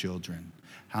to his children.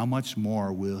 How much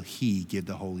more will he give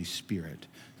the Holy Spirit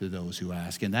to those who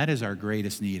ask? And that is our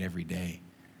greatest need every day.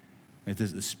 That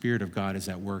the Spirit of God is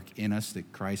at work in us,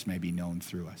 that Christ may be known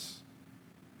through us.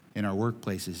 In our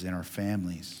workplaces, in our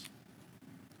families,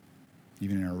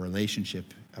 even in our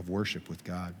relationship of worship with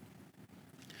God.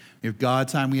 We have God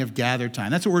time, we have gather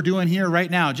time. That's what we're doing here right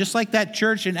now. Just like that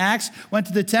church in Acts went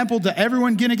to the temple, to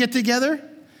everyone going to get together,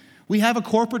 we have a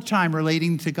corporate time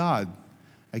relating to God.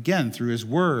 Again, through his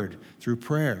word, through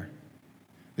prayer.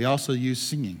 We also use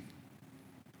singing.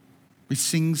 We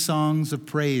sing songs of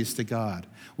praise to God.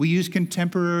 We use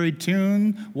contemporary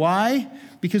tune. Why?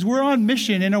 Because we're on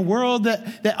mission in a world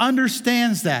that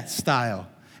understands that style.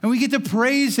 And we get to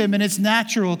praise him, and it's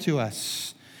natural to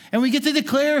us. And we get to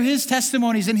declare his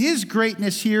testimonies and his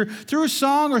greatness here through a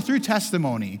song or through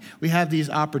testimony. We have these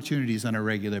opportunities on a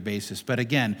regular basis. But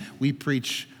again, we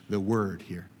preach the word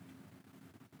here.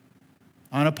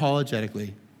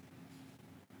 unapologetically.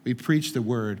 We preach the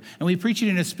word, and we preach it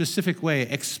in a specific way,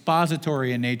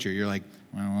 expository in nature. You're like,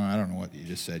 well, I don't know what you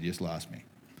just said. You just lost me.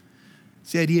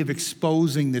 It's the idea of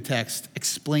exposing the text,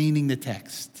 explaining the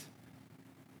text.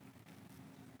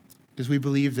 Because we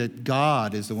believe that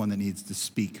God is the one that needs to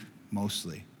speak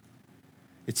mostly.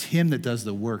 It's him that does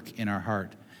the work in our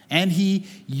heart. And he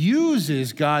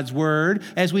uses God's word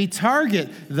as we target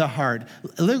the heart.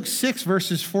 Luke 6,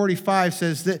 verses 45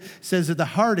 says that the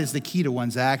heart is the key to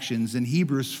one's actions. And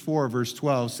Hebrews 4, verse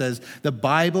 12 says the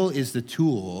Bible is the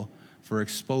tool for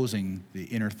exposing the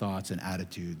inner thoughts and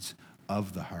attitudes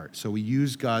of the heart. So we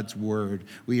use God's word,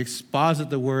 we exposit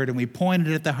the word, and we point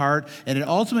it at the heart, and it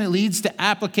ultimately leads to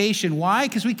application. Why?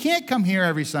 Because we can't come here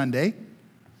every Sunday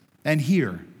and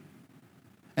hear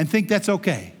and think that's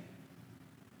okay.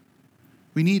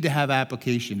 We need to have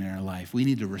application in our life. We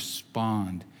need to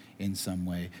respond in some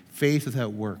way. Faith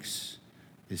without works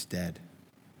is dead.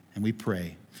 And we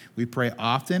pray. We pray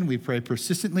often. We pray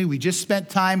persistently. We just spent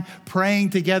time praying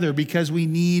together because we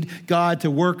need God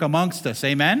to work amongst us.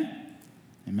 Amen?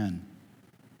 Amen.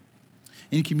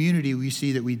 In community, we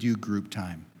see that we do group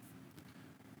time.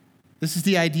 This is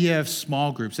the idea of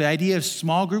small groups. The idea of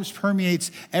small groups permeates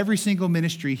every single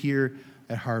ministry here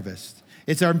at Harvest.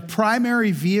 It's our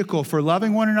primary vehicle for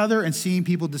loving one another and seeing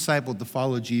people discipled to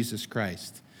follow Jesus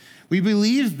Christ. We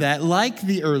believe that, like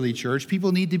the early church,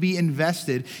 people need to be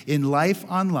invested in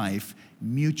life-on-life,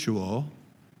 mutual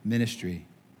ministry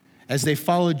as they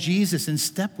follow Jesus in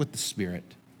step with the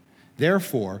Spirit.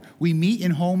 Therefore, we meet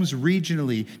in homes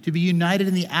regionally to be united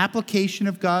in the application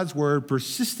of God's word,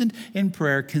 persistent in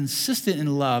prayer, consistent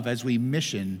in love as we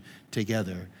mission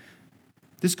together.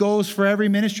 This goes for every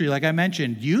ministry, like I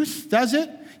mentioned. Youth does it,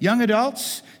 young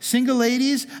adults, single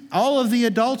ladies, all of the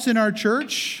adults in our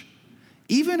church.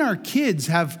 Even our kids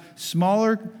have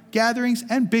smaller gatherings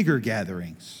and bigger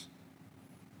gatherings.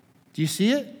 Do you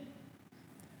see it?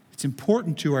 It's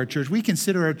important to our church. We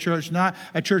consider our church not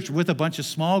a church with a bunch of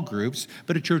small groups,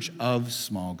 but a church of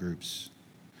small groups.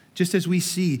 Just as we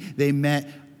see, they met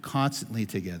constantly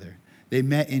together. They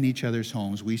met in each other's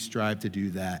homes. We strive to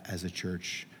do that as a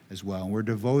church as well. And we're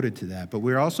devoted to that. But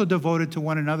we're also devoted to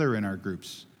one another in our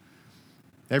groups.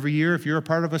 Every year, if you're a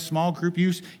part of a small group,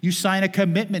 you sign a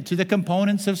commitment to the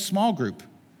components of small group.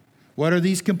 What are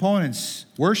these components?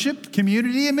 Worship,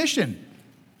 community, and mission.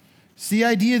 It's the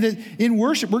idea that in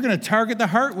worship, we're going to target the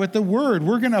heart with the word.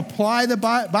 We're going to apply the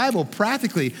Bible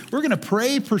practically. We're going to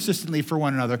pray persistently for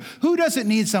one another. Who doesn't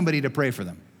need somebody to pray for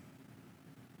them?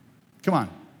 Come on.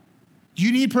 Do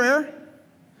you need prayer?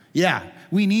 Yeah.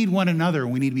 We need one another.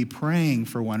 We need to be praying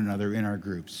for one another in our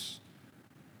groups.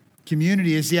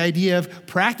 Community is the idea of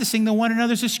practicing the one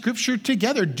another's of Scripture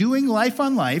together, doing life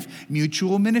on life,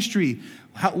 mutual ministry.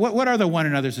 What are the one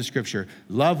another's of Scripture?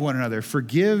 Love one another,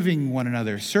 forgiving one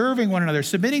another, serving one another,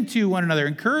 submitting to one another,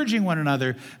 encouraging one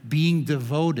another, being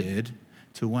devoted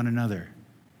to one another.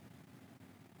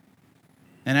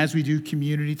 And as we do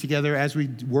community together, as we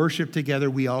worship together,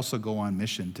 we also go on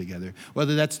mission together.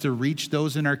 Whether that's to reach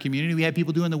those in our community. We had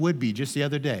people doing the wood bee just the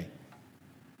other day,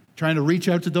 trying to reach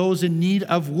out to those in need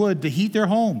of wood to heat their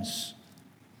homes.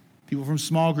 People from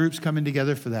small groups coming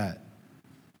together for that.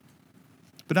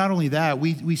 But not only that,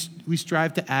 we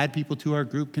strive to add people to our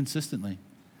group consistently.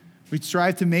 We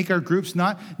strive to make our groups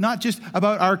not just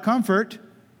about our comfort,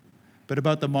 but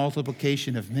about the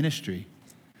multiplication of ministry.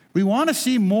 We want to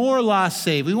see more lost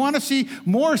saved. We want to see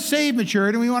more saved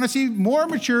matured, and we want to see more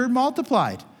matured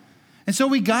multiplied. And so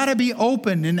we got to be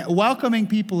open and welcoming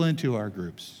people into our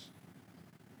groups.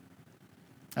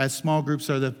 As small groups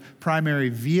are the primary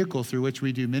vehicle through which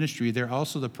we do ministry, they're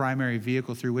also the primary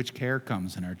vehicle through which care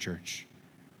comes in our church.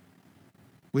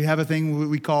 We have a thing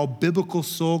we call biblical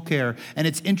soul care, and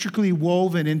it's intricately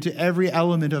woven into every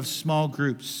element of small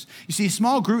groups. You see,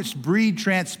 small groups breed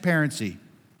transparency,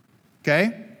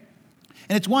 okay?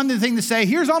 And it's one thing to say,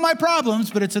 here's all my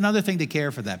problems, but it's another thing to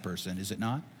care for that person, is it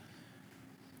not?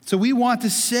 So we want to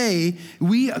say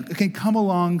we can come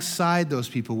alongside those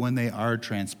people when they are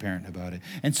transparent about it.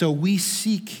 And so we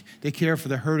seek to care for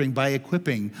the hurting by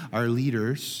equipping our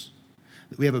leaders.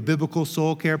 We have a biblical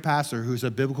soul care pastor who's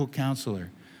a biblical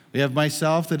counselor. We have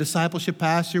myself, the discipleship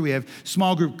pastor. We have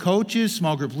small group coaches,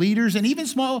 small group leaders, and even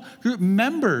small group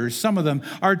members. Some of them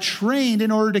are trained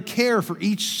in order to care for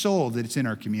each soul that's in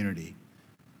our community.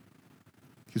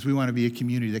 Because we want to be a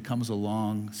community that comes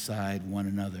alongside one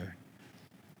another.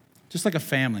 Just like a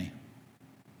family.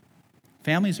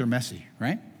 Families are messy,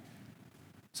 right?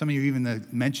 Some of you even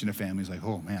mention a family is like,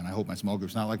 oh man, I hope my small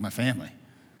group's not like my family.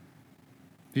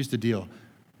 Here's the deal.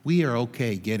 We are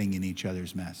okay getting in each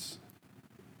other's mess.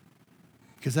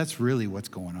 Because that's really what's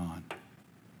going on.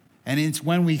 And it's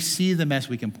when we see the mess,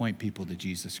 we can point people to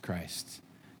Jesus Christ,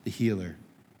 the healer,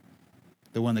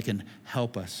 the one that can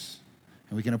help us.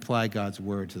 And we can apply God's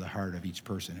word to the heart of each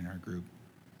person in our group.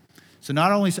 So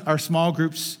not only are small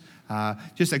groups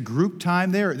just a group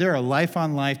time, they're a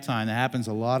life-on-life time that happens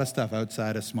a lot of stuff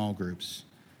outside of small groups.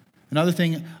 Another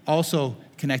thing also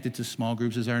connected to small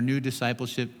groups is our new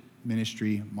discipleship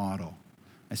ministry model.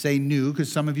 I say new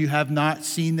because some of you have not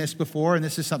seen this before, and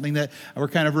this is something that we're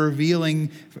kind of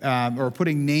revealing or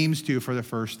putting names to for the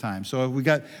first time. So we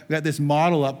got this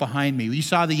model up behind me. You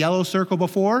saw the yellow circle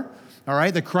before, all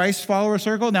right? The Christ follower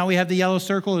circle. Now we have the yellow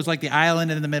circle. It's like the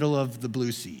island in the middle of the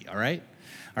blue sea, all right?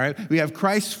 All right, we have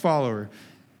Christ follower.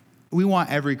 We want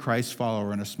every Christ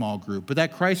follower in a small group, but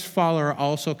that Christ follower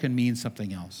also can mean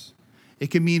something else.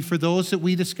 It can mean for those that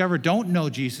we discover don't know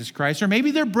Jesus Christ, or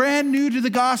maybe they're brand new to the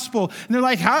gospel, and they're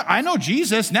like, "How? I know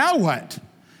Jesus, now what?"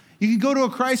 You can go to a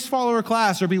Christ follower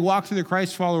class or be walked through the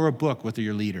Christ follower book with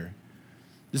your leader.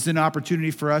 This is an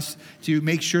opportunity for us to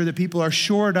make sure that people are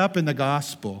shored up in the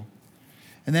gospel.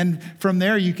 And then from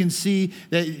there, you can see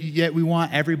that yet we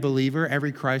want every believer,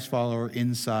 every Christ follower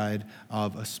inside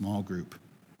of a small group.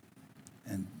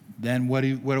 And then what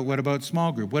about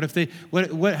small group?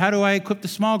 How do I equip the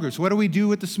small groups? What do we do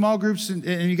with the small groups? And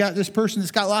you got this person that's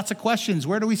got lots of questions.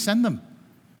 Where do we send them?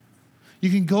 You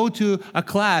can go to a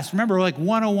class. Remember, like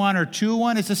 101 or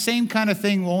 201, it's the same kind of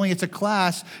thing, only it's a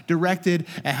class directed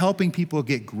at helping people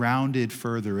get grounded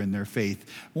further in their faith.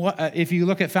 If you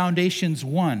look at Foundations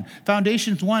 1,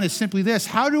 Foundations 1 is simply this: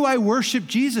 how do I worship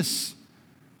Jesus?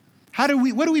 What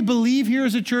do we believe here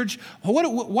as a church?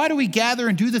 Why do we gather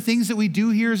and do the things that we do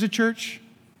here as a church?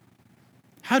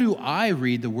 How do I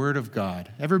read the Word of God?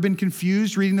 Ever been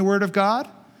confused reading the Word of God?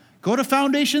 Go to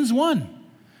Foundations 1.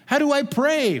 How do I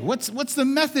pray? What's the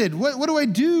method? What do I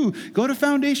do? Go to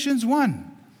Foundations 1.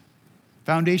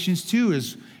 Foundations 2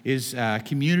 is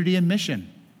community and mission.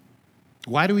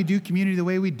 Why do we do community the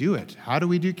way we do it? How do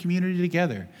we do community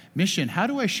together? Mission, how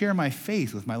do I share my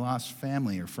faith with my lost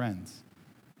family or friends?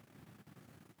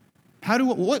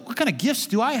 What kind of gifts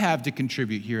do I have to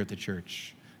contribute here at the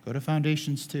church? Go to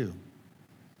Foundations 2.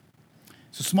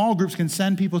 So small groups can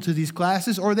send people to these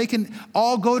classes, or they can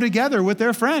all go together with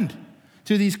their friend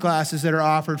to these classes that are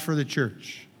offered for the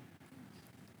church.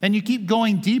 And you keep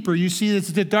going deeper. You see it's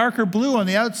the darker blue on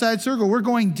the outside circle. We're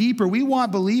going deeper. We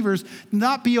want believers to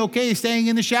not be okay staying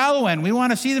in the shallow end. We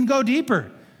want to see them go deeper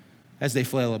as they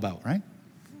flail about, right?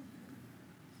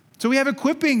 So we have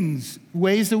equipping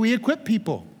ways that we equip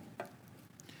people.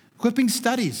 Equipping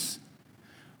studies.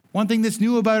 One thing that's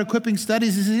new about equipping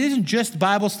studies is it isn't just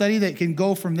Bible study that can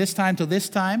go from this time to this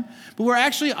time, but we're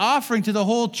actually offering to the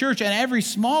whole church, and every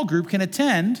small group can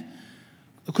attend,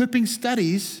 equipping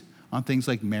studies on things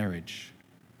like marriage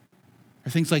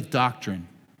or things like doctrine.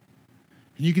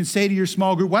 And you can say to your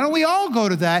small group, why don't we all go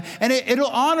to that? And it'll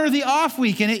honor the off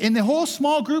week, and the whole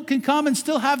small group can come and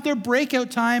still have their breakout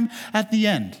time at the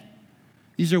end.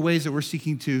 These are ways that we're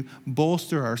seeking to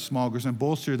bolster our small groups and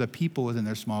bolster the people within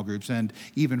their small groups, and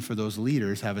even for those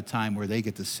leaders, have a time where they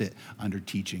get to sit under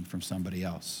teaching from somebody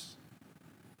else.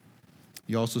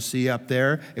 You also see up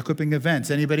there equipping events.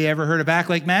 Anybody ever heard of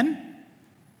Act Like Men?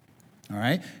 All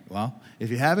right. Well, if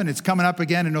you haven't, it's coming up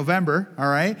again in November. All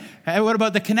right. Hey, what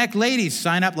about the Connect Ladies?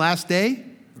 Sign up last day,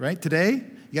 right? Today,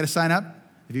 you got to sign up.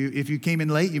 If you came in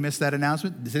late, you missed that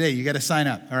announcement. Today, you got to sign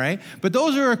up, all right? But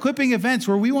those are equipping events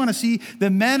where we want to see the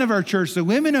men of our church, the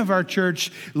women of our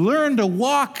church, learn to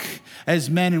walk as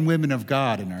men and women of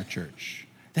God in our church,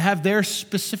 to have their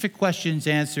specific questions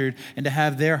answered and to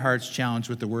have their hearts challenged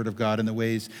with the Word of God in the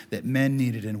ways that men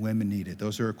need it and women need it.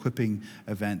 Those are equipping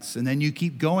events. And then you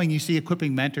keep going, you see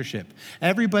equipping mentorship.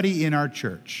 Everybody in our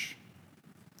church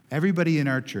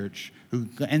who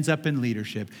ends up in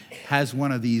leadership has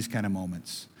one of these kind of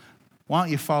moments. Why don't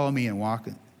you follow me and walk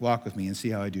with me and see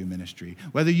how I do ministry?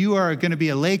 Whether you are going to be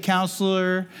a lay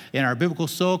counselor in our biblical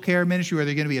soul care ministry, whether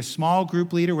you're going to be a small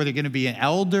group leader, whether you're going to be an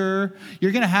elder,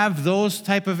 you're going to have those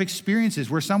type of experiences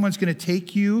where someone's going to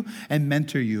take you and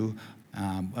mentor you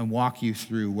and walk you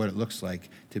through what it looks like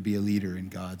to be a leader in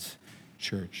God's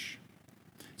church.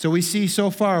 So we see so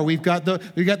far, we've got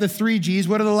the 3 G's.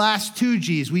 What are the last 2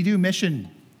 G's? We do mission.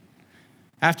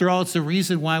 After all, it's the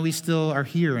reason why we still are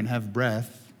here and have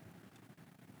breath.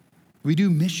 We do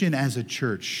mission as a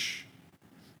church.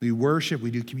 We worship,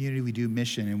 we do community, we do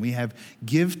mission, and we have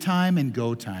give time and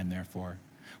go time, therefore.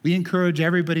 We encourage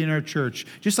everybody in our church,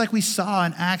 just like we saw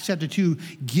in Acts chapter 2,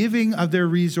 giving of their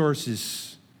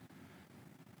resources,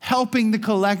 helping the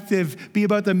collective be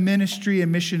about the ministry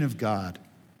and mission of God.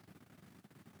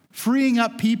 freeing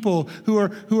up people who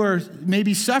are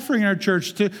maybe suffering in our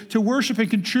church to worship and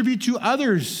contribute to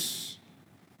others.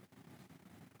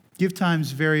 Give time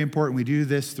is very important. We do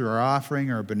this through our offering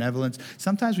or our benevolence.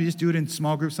 Sometimes we just do it in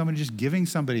small groups, someone just giving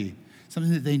somebody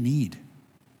something that they need.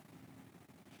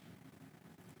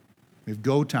 We have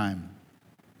go time.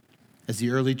 As the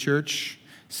early church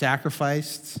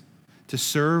sacrificed to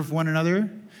serve one another,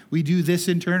 we do this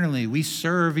internally. We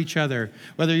serve each other.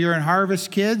 Whether you're in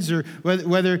Harvest Kids or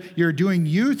whether you're doing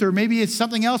youth or maybe it's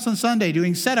something else on Sunday,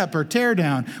 doing setup or tear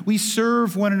down, we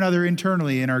serve one another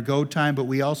internally in our go time, but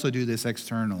we also do this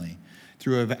externally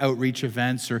through outreach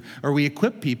events or we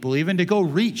equip people even to go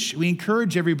reach. We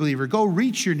encourage every believer, go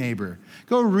reach your neighbor.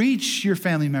 Go reach your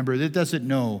family member that doesn't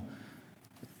know,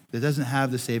 that doesn't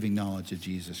have the saving knowledge of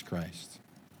Jesus Christ.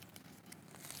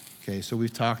 Okay, so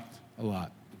we've talked a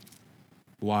lot.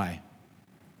 Why?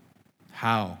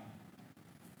 How?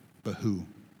 But who?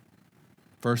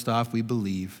 First off, we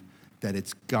believe that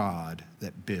it's God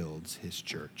that builds his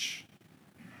church.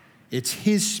 It's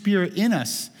his Spirit in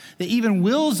us that even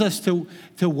wills us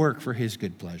to work for his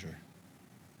good pleasure.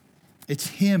 It's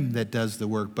him that does the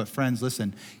work. But friends,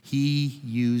 listen, he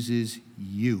uses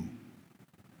you.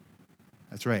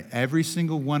 That's right. Every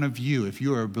single one of you, if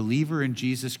you are a believer in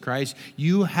Jesus Christ,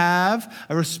 you have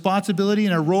a responsibility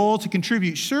and a role to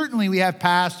contribute. Certainly we have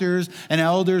pastors and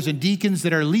elders and deacons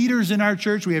that are leaders in our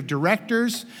church. We have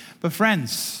directors. But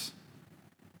friends,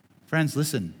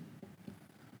 listen.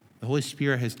 The Holy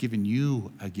Spirit has given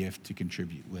you a gift to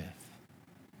contribute with.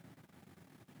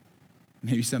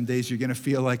 Maybe some days you're going to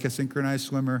feel like a synchronized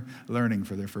swimmer learning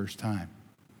for their first time.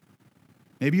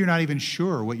 Maybe you're not even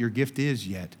sure what your gift is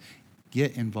yet.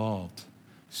 Get involved.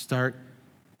 Start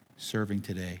serving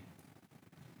today.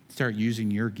 Start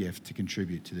using your gift to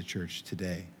contribute to the church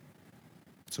today.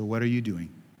 So what are you doing?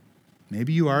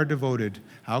 Maybe you are devoted.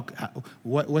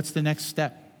 What's the next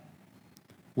step?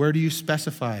 Where do you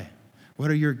specify? What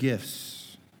are your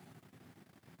gifts?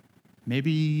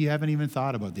 Maybe you haven't even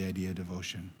thought about the idea of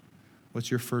devotion. What's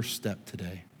your first step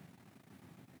today?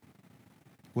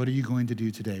 What are you going to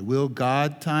do today? Will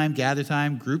God time, gather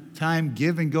time, group time,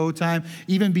 give and go time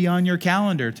even be on your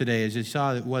calendar today as you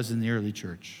saw it was in the early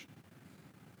church?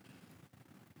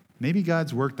 Maybe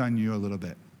God's worked on you a little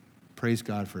bit. Praise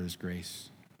God for his grace.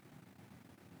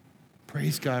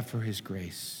 Praise God for his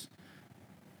grace.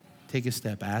 Take a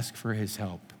step, ask for his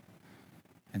help,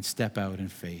 and step out in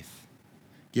faith.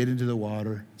 Get into the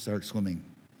water, start swimming.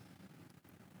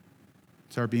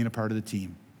 Start being a part of the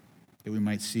team, that we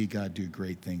might see God do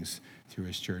great things through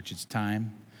his church. It's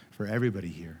time for everybody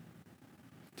here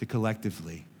to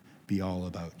collectively be all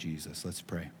about Jesus. Let's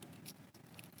pray.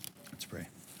 Let's pray.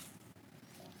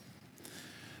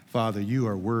 Father, you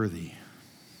are worthy.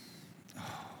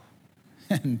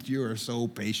 And you are so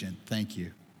patient. Thank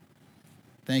you.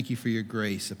 Thank you for your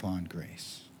grace upon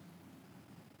grace.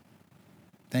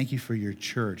 Thank you for your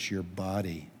church, your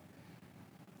body,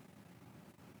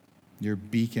 your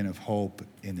beacon of hope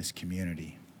in this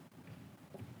community.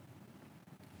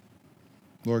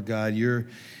 Lord God, you're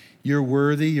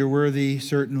worthy. You're worthy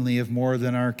certainly of more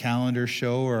than our calendar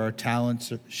show or our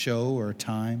talents show or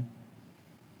time.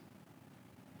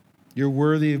 You're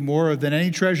worthy of more than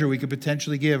any treasure we could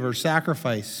potentially give or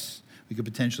sacrifice we could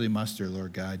potentially muster,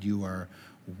 Lord God. You are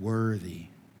worthy.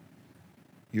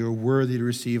 You're worthy to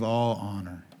receive all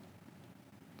honor,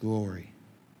 glory,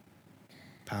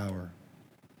 power.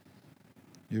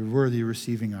 You're worthy of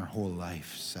receiving our whole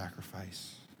life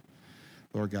sacrifice.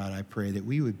 Lord God, I pray that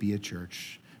we would be a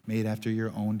church made after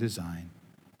your own design.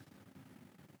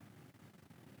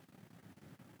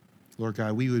 Lord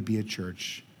God, we would be a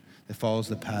church that follows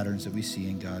the patterns that we see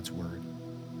in God's word.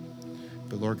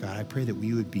 But Lord God, I pray that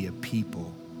we would be a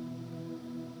people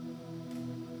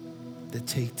that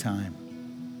take time,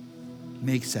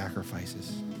 make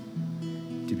sacrifices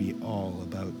to be all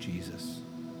about Jesus.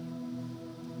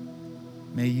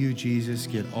 May you, Jesus,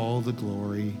 get all the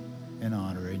glory and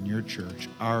honor in your church,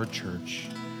 our church,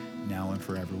 now and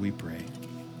forever, we pray.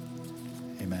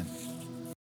 Amen.